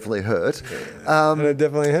 and it definitely hurt. And it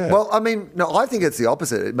definitely hurt. Well, I mean, no, I think it's the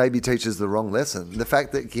opposite. It maybe teaches the wrong lesson. The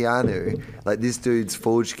fact that Keanu, this dude's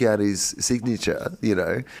forged Keanu's signature,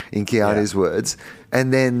 in Keanu's words,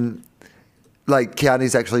 and then...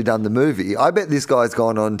 Keanu's actually done the movie. I bet this guy's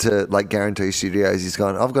gone on to Guarantee Studios. He's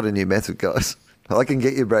gone, I've got a new method, guys. I can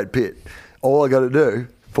get you Brad Pitt. All I got to do,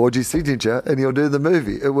 forge his signature, and he'll do the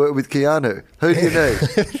movie. It worked with Keanu. Who do you need?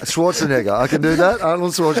 Schwarzenegger. I can do that.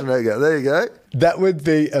 Arnold Schwarzenegger. There you go. That would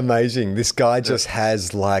be amazing. This guy just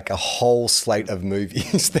has a whole slate of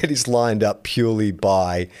movies that is lined up purely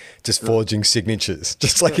by just forging signatures.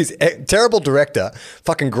 Just like his terrible director,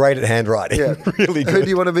 fucking great at handwriting. Yeah. Really good. Who do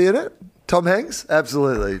you want to be in it? Tom Hanks?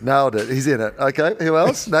 Absolutely. Nailed it. He's in it. Okay. Who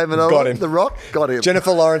else? Name another. Got him. The Rock? Got him.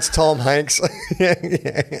 Jennifer Lawrence, Tom Hanks.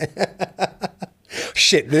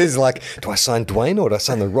 Shit, this is do I sign Dwayne or do I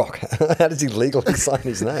sign The Rock? How does he legally sign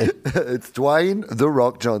his name? It's Dwayne The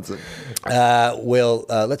Rock Johnson.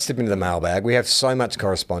 Let's dip into the mailbag. We have so much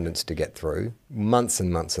correspondence to get through. Months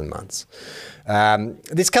and months and months.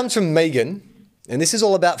 This comes from Megan, and this is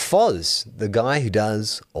all about Foz, the guy who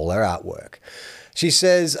does all our artwork. She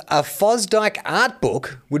says, a Fosdyke art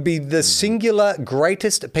book would be the singular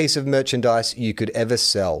greatest piece of merchandise you could ever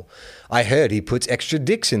sell. I heard he puts extra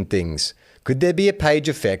dicks in things. Could there be a page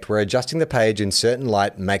effect where adjusting the page in certain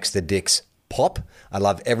light makes the dicks pop? I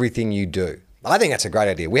love everything you do. I think that's a great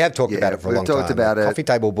idea. We have talked about it for a long time. We've talked about it. Coffee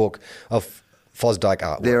table book of Fosdyke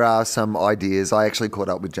artwork. There are some ideas. I actually caught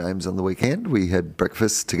up with James on the weekend. We had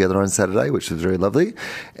breakfast together on Saturday, which was very lovely.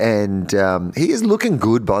 And he is looking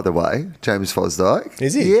good, by the way, James Fosdyke.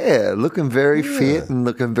 Is he? Yeah, looking very fit and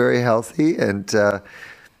looking very healthy and,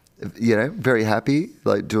 very happy,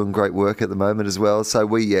 doing great work at the moment as well. So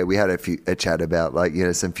we had a chat about,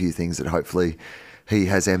 some few things that hopefully he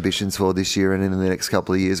has ambitions for this year and in the next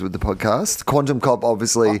couple of years with the podcast. Quantum Cop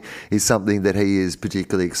obviously is something that he is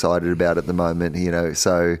particularly excited about at the moment, and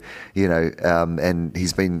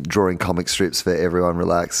he's been drawing comic strips for Everyone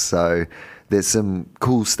Relax. So there's some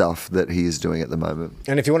cool stuff that he is doing at the moment.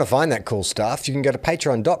 And if you want to find that cool stuff, you can go to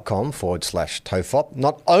patreon.com/TOFOP.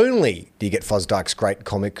 Not only do you get Fosdyke's great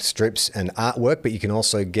comic strips and artwork, but you can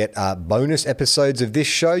also get bonus episodes of this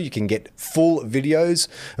show. You can get full videos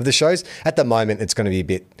of the shows. At the moment, it's going to be a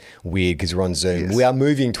bit weird because we're on Zoom. Yes. We are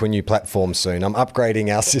moving to a new platform soon. I'm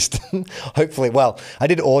upgrading our system. Hopefully, well, I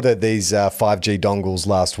did order these 5G dongles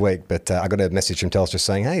last week, but I got a message from Telstra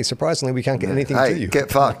saying, hey, surprisingly, we can't get anything to you.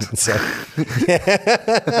 Get fucked. So,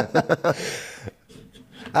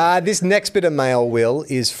 this next bit of mail, Will,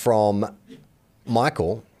 is from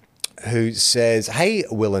Michael, who says, hey,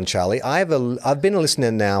 Will and Charlie, I've been a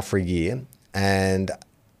listener now for a year, and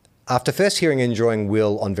after first hearing and enjoying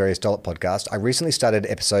Will on various Dollop podcasts, I recently started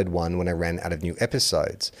episode 1 when I ran out of new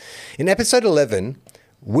episodes. In episode 11,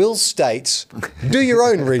 Will states, do your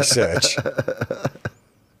own research.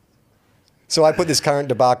 So I put this current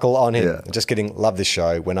debacle on him. Yeah. Just kidding. Love this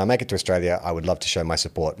show. When I make it to Australia, I would love to show my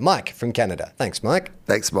support. Mike from Canada. Thanks, Mike.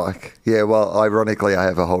 Thanks, Mike. Yeah, well, ironically, I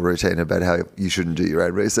have a whole routine about how you shouldn't do your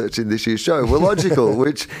own research in this year's show. We're Logical,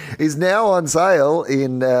 which is now on sale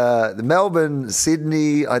in Melbourne,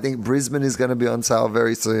 Sydney. I think Brisbane is going to be on sale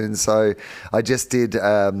very soon. So I just did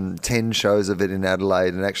 10 shows of it in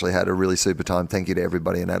Adelaide and actually had a really super time. Thank you to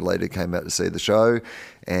everybody in Adelaide who came out to see the show.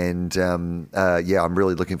 And yeah, I'm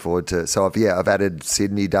really looking forward to. So I've added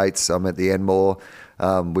Sydney dates. I'm at the Enmore,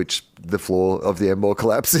 which the floor of the Enmore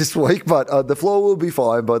collapsed this week, but the floor will be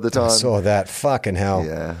fine by the time. I saw that. Fucking hell.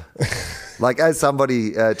 Yeah. Like as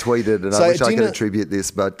somebody tweeted, and I wish I could attribute this,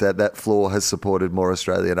 but that floor has supported more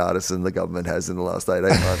Australian artists than the government has in the last 18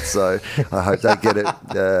 months. So I hope they get it.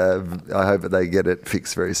 I hope that they get it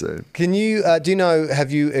fixed very soon. Can you? Do you know?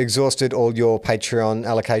 Have you exhausted all your Patreon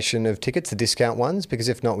allocation of tickets, the discount ones? Because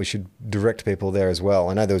if not, we should direct people there as well.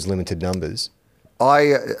 I know there was limited numbers.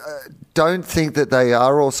 I don't think that they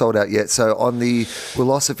are all sold out yet. So on the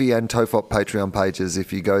Philosophy and TOFOP Patreon pages,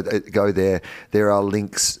 if you go there, there are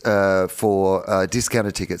links for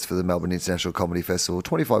discounted tickets for the Melbourne International Comedy Festival,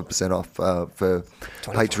 25% off for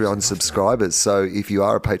Patreon subscribers. So if you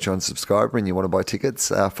are a Patreon subscriber and you want to buy tickets,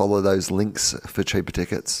 follow those links for cheaper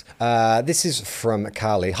tickets. This is from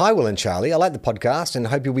Carly. Hi, Will and Charlie. I like the podcast and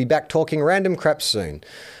hope you'll be back talking random crap soon.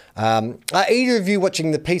 Are either of you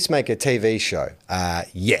watching the Peacemaker TV show?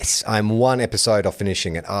 Yes, I'm one episode off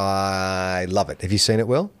finishing it. I love it. Have you seen it,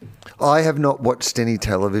 Will? I have not watched any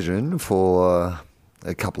television for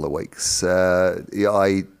a couple of weeks.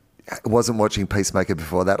 I wasn't watching Peacemaker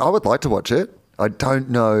before that. I would like to watch it. I don't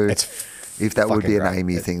know if that would be an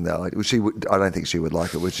Amy thing, though. I don't think she would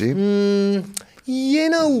like it, would she? You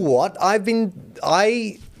know what?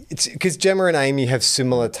 It's because Gemma and Amy have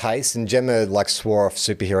similar tastes, and Gemma swore off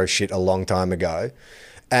superhero shit a long time ago.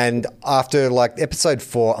 And after episode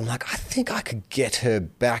 4, I'm like, I think I could get her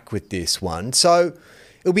back with this one. So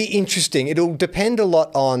it'll be interesting. It'll depend a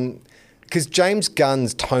lot on, because James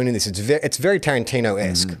Gunn's tone in this, it's very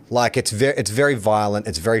Tarantino-esque. It's very violent.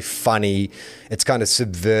 It's very funny. It's kind of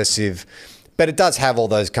subversive. But it does have all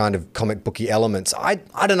those kind of comic booky elements. I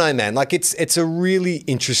don't know, man. It's a really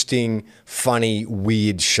interesting, funny,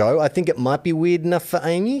 weird show. I think it might be weird enough for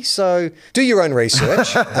Amy. So do your own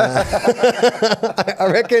research. I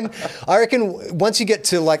reckon once you get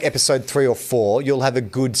to episode 3 or 4, you'll have a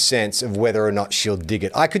good sense of whether or not she'll dig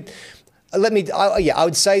it. I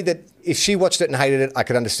would say that if she watched it and hated it, I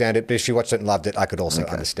could understand it. But if she watched it and loved it, I could also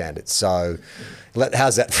understand it. So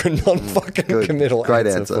how's that for a non-fucking committal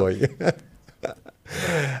answer for you?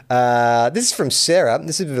 This is from Sarah.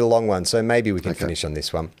 This is a bit of a long one, so maybe we can finish on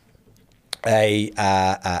this one. Hey,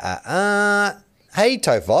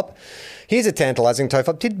 TOFOP. Here's a tantalising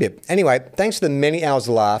TOFOP tidbit. Anyway, thanks for the many hours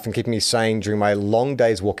of laugh and keeping me sane during my long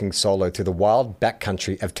days walking solo through the wild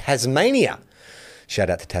backcountry of Tasmania. Shout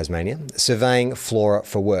out to Tasmania. Surveying flora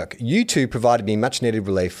for work. You two provided me much needed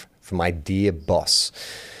relief from my dear boss.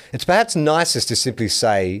 It's perhaps nicest to simply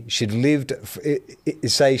say she'd lived for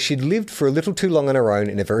a little too long on her own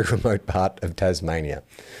in a very remote part of Tasmania.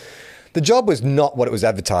 The job was not what it was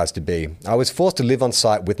advertised to be. I was forced to live on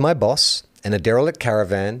site with my boss in a derelict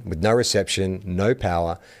caravan with no reception, no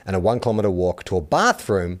power, and a 1 kilometre walk to a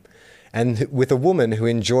bathroom, and with a woman who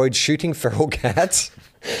enjoyed shooting feral cats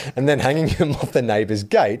and then hanging them off the neighbours'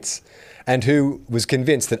 gates, and who was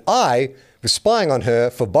convinced that I was spying on her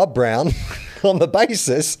for Bob Brown on the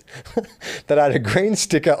basis that I had a green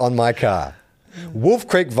sticker on my car. Wolf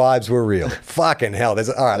Creek vibes were real. Fucking hell. There's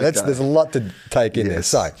a lot to take in there.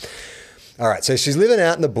 So, all right. So she's living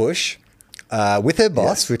out in the bush with her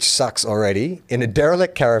boss, which sucks already, in a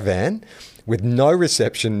derelict caravan with no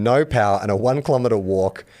reception, no power, and a 1 kilometre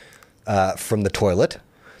walk from the toilet.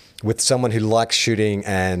 with someone who likes shooting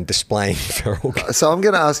and displaying feral cats. So I'm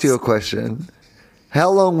going to ask you a question. How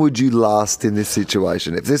long would you last in this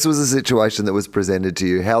situation? If this was a situation that was presented to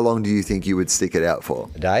you, how long do you think you would stick it out for?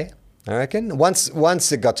 A day, I reckon.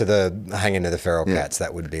 Once it got to the hanging of the feral cats,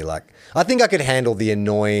 that would be like... I think I could handle the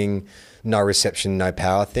annoying no reception, no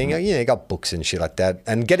power thing. You got books and shit like that.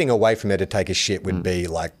 And getting away from her to take a shit would be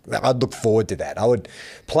like... I'd look forward to that. I would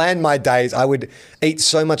plan my days. I would eat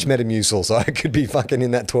so much Metamucil so I could be fucking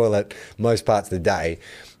in that toilet most parts of the day.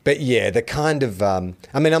 But yeah, the kind of, I'm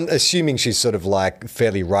assuming she's sort of like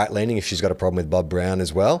fairly right-leaning if she's got a problem with Bob Brown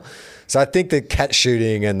as well. So I think the cat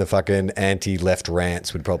shooting and the fucking anti-left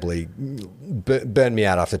rants would probably burn me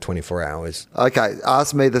out after 24 hours. Okay,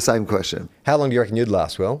 ask me the same question. How long do you reckon you'd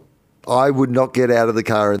last, Will? I would not get out of the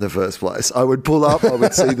car in the first place. I would pull up, I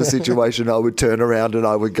would see the situation, I would turn around and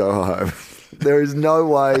I would go home. There is no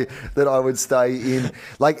way that I would stay in.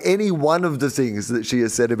 Like, any one of the things that she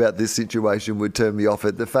has said about this situation would turn me off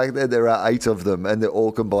it. The fact that there are 8 of them and they're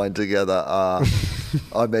all combined together are,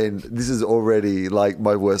 this is already like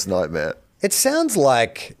my worst nightmare. It sounds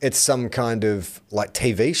like it's some kind of like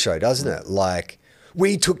TV show, doesn't it? Like,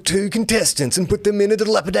 we took 2 contestants and put them in a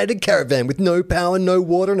dilapidated caravan with no power, no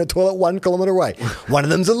water, and a toilet 1 kilometre away. One of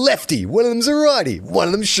them's a lefty, one of them's a righty, one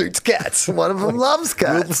of them shoots cats. One of them loves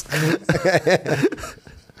cats.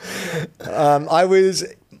 I was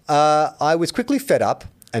quickly fed up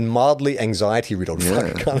and mildly anxiety riddled.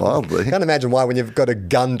 Mildly. Can't imagine why when you've got a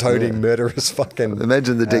gun-toting murderous fucking...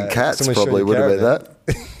 Imagine the dead cats probably would have been that.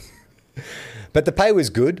 But the pay was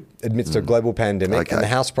good amidst a global pandemic, and the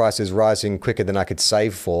house price is rising quicker than I could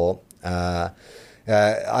save for.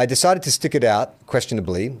 I decided to stick it out,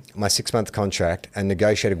 questionably, my 6-month contract, and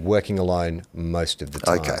negotiated working alone most of the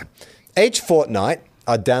time. Okay. Each fortnight,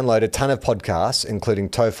 I'd download a ton of podcasts, including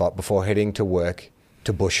TOFOP, before heading to work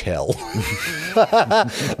to bush hell.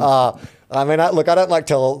 I don't like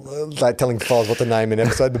telling Foz what to name an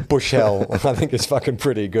episode, but bush hell, I think is fucking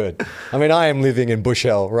pretty good. I am living in bush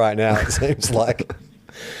hell right now, it seems like.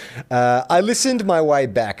 I listened my way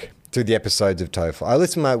back through the episodes of TOFOP. I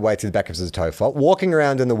listened my way through the back episodes of TOFOP, walking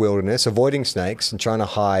around in the wilderness, avoiding snakes and trying to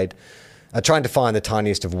find the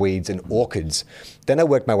tiniest of weeds and orchids. Then I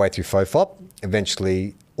worked my way through FOFOP.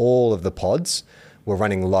 Eventually, all of the pods were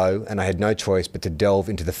running low, and I had no choice but to delve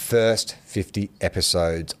into the first 50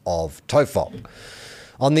 episodes of TOFOP.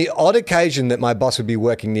 On the odd occasion that my boss would be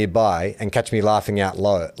working nearby and catch me laughing out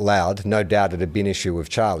loud, no doubt at a bin issue of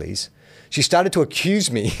Charlie's, she started to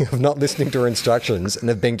accuse me of not listening to her instructions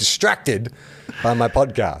and of being distracted by my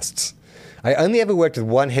podcasts. I only ever worked with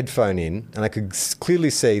one headphone in, and I could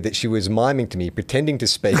clearly see that she was miming to me, pretending to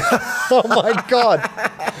speak. Oh my God.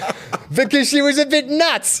 Because she was a bit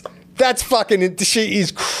nuts. That's fucking... She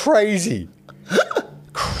is crazy.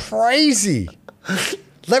 Crazy.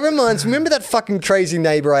 That reminds... Remember that fucking crazy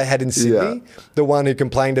neighbour I had in Sydney? Yeah. The one who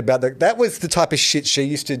complained about... That was the type of shit she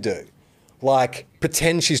used to do. Like,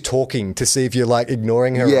 pretend she's talking to see if you're, like,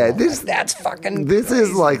 ignoring her. Yeah, that's fucking This crazy.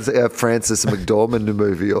 is like a Frances McDormand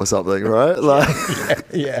movie or something, right? Like,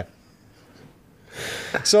 yeah.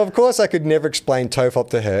 So, of course, I could never explain TOFOP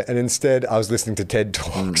to her, and instead I was listening to TED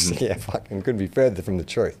Talks. Yeah, fucking couldn't be further from the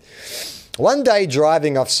truth. One day,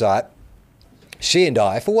 driving off-site, she and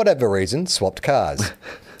I, for whatever reason, swapped cars.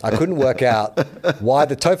 I couldn't work out why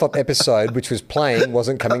the TOFOP episode, which was playing,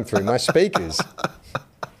 wasn't coming through my speakers.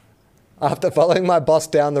 After following my boss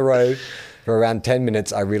down the road for around 10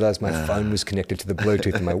 minutes, I realised my phone was connected to the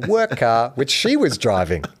Bluetooth in my work car, which she was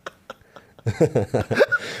driving.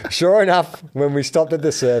 Sure enough, when we stopped at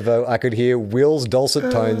the servo, I could hear Will's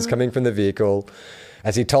dulcet tones coming from the vehicle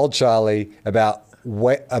as he told Charlie about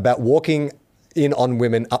walking in on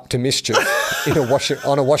women up to mischief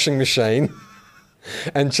on a washing machine,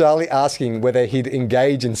 and Charlie asking whether he'd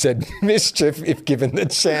engage in said mischief if given the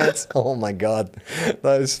chance. Oh my God,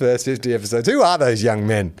 those first 50 episodes. Who are those young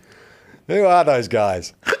men? Who are those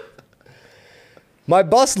guys? My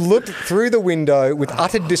boss looked through the window with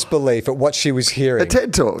utter disbelief at what she was hearing. A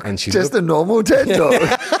TED Talk. And a normal TED Talk.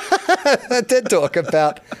 A TED Talk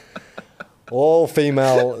about all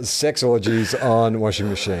female sex orgies on washing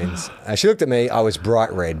machines. She looked at me. I was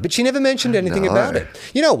bright red, but she never mentioned anything about it.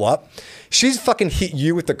 You know what? She's fucking hit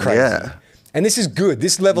you with the crazy. Yeah. And this is good.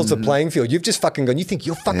 This levels the playing field. You've just fucking gone, you think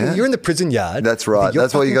you're fucking, you're in the prison yard. That's right.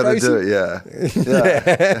 That's what you got to do, yeah.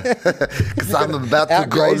 Because I'm about to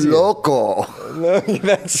go loco. No,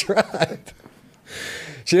 that's right.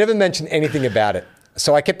 She never mentioned anything about it.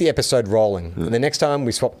 So I kept the episode rolling. And the next time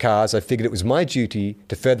we swapped cars, I figured it was my duty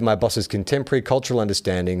to further my boss's contemporary cultural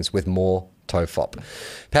understandings with more TOFOP.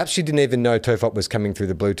 Perhaps she didn't even know TOFOP was coming through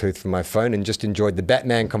the Bluetooth from my phone and just enjoyed the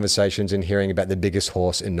Batman conversations and hearing about the biggest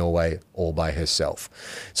horse in Norway all by herself.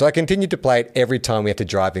 So I continued to play it every time we had to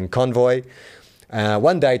drive in convoy.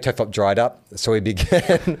 One day, TOFOP dried up, so we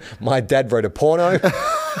began. My dad wrote a porno.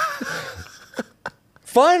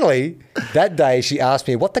 Finally, that day, she asked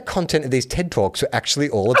me what the content of these TED Talks were actually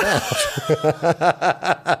all about.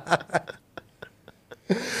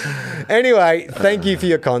 Anyway, thank you for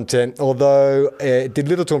your content. Although it did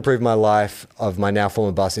little to improve my life of my now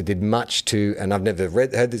former boss, it did much to, and I've never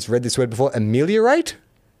read this word before, ameliorate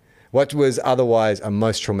what was otherwise a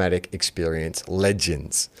most traumatic experience.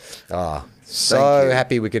 Legends. So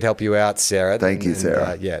happy we could help you out, Sarah. Thank you,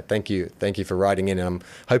 Sarah. Thank you. Thank you for writing in, and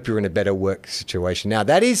I hope you're in a better work situation now.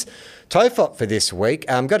 That is TOFOP for this week.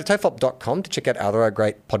 Go to tofop.com to check out other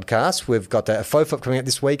great podcasts. We've got a FOFOP coming out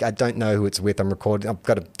this week. I don't know who it's with. I'm recording. I've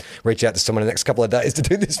got to reach out to someone in the next couple of days to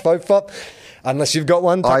do this FOFOP, unless you've got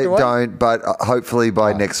one. I don't, but hopefully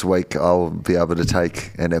by next week I'll be able to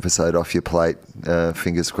take an episode off your plate.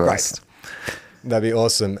 Fingers crossed. Great. That'd be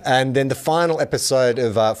awesome. And then the final episode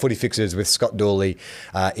of Footy Fixers with Scott Dooley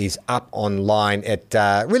is up online at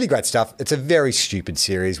really great stuff. It's a very stupid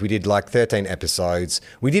series. We did like 13 episodes.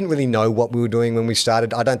 We didn't really know what we were doing when we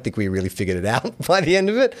started. I don't think we really figured it out by the end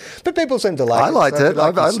of it, but people seem to like it. I liked it. I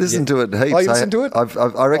listened to it heaps. Oh, you listened to it?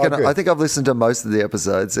 I reckon. I think I've listened to most of the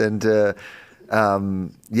episodes, and I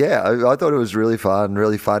thought it was really fun,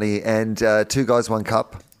 really funny. And Two Guys, One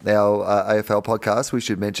Cup, our AFL podcast, we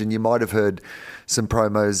should mention. You might have heard some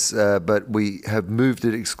promos, but we have moved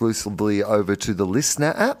it exclusively over to the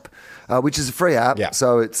Listener app, which is a free app. Yeah.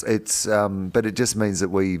 So but it just means that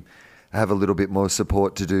we have a little bit more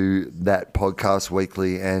support to do that podcast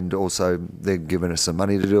weekly, and also they're giving us some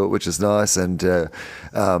money to do it, which is nice. And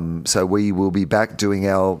so we will be back doing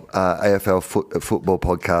our AFL football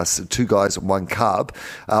podcast, Two Guys, One Cup.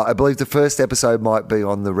 I believe the first episode might be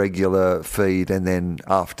on the regular feed, and then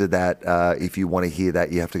after that, if you want to hear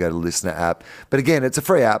that, you have to go to the Listener app. But again, it's a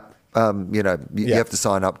free app. You have to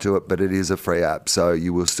sign up to it, but it is a free app, so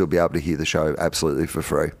you will still be able to hear the show absolutely for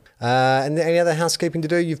free. And any other housekeeping to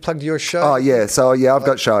do? You've plugged your show? Oh, yeah. So, I've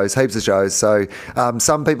got shows, heaps of shows. So,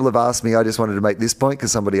 some people have asked me, I just wanted to make this point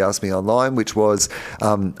because somebody asked me online, which was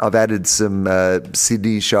I've added some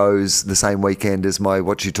Sydney shows the same weekend as my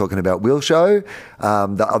What You Talking About Will show.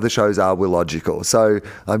 The other shows are Willogical. So,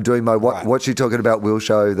 I'm doing my What You Talking About Will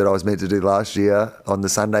show that I was meant to do last year on the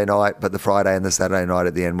Sunday night, but the Friday and the Saturday night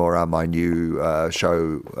at the Enmore are my new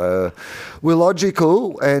show,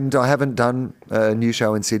 Willogical. And I haven't done a new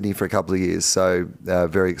show in Sydney for a couple of years, so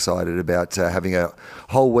very excited about having a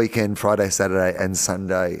whole weekend, Friday, Saturday and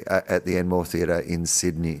Sunday at the Enmore Theatre in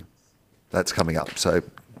Sydney. That's coming up, so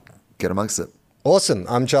get amongst it. Awesome.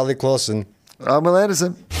 I'm Charlie Clausen. I'm Will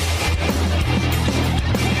Anderson.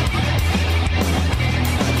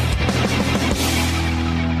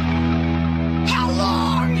 How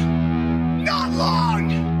long? Not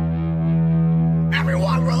long.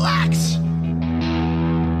 Everyone relax.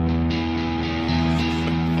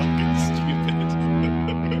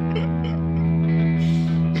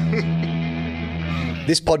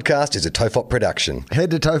 This podcast is a TOFOP production.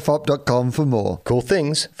 Head to tofop.com for more. Cool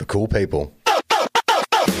things for cool people.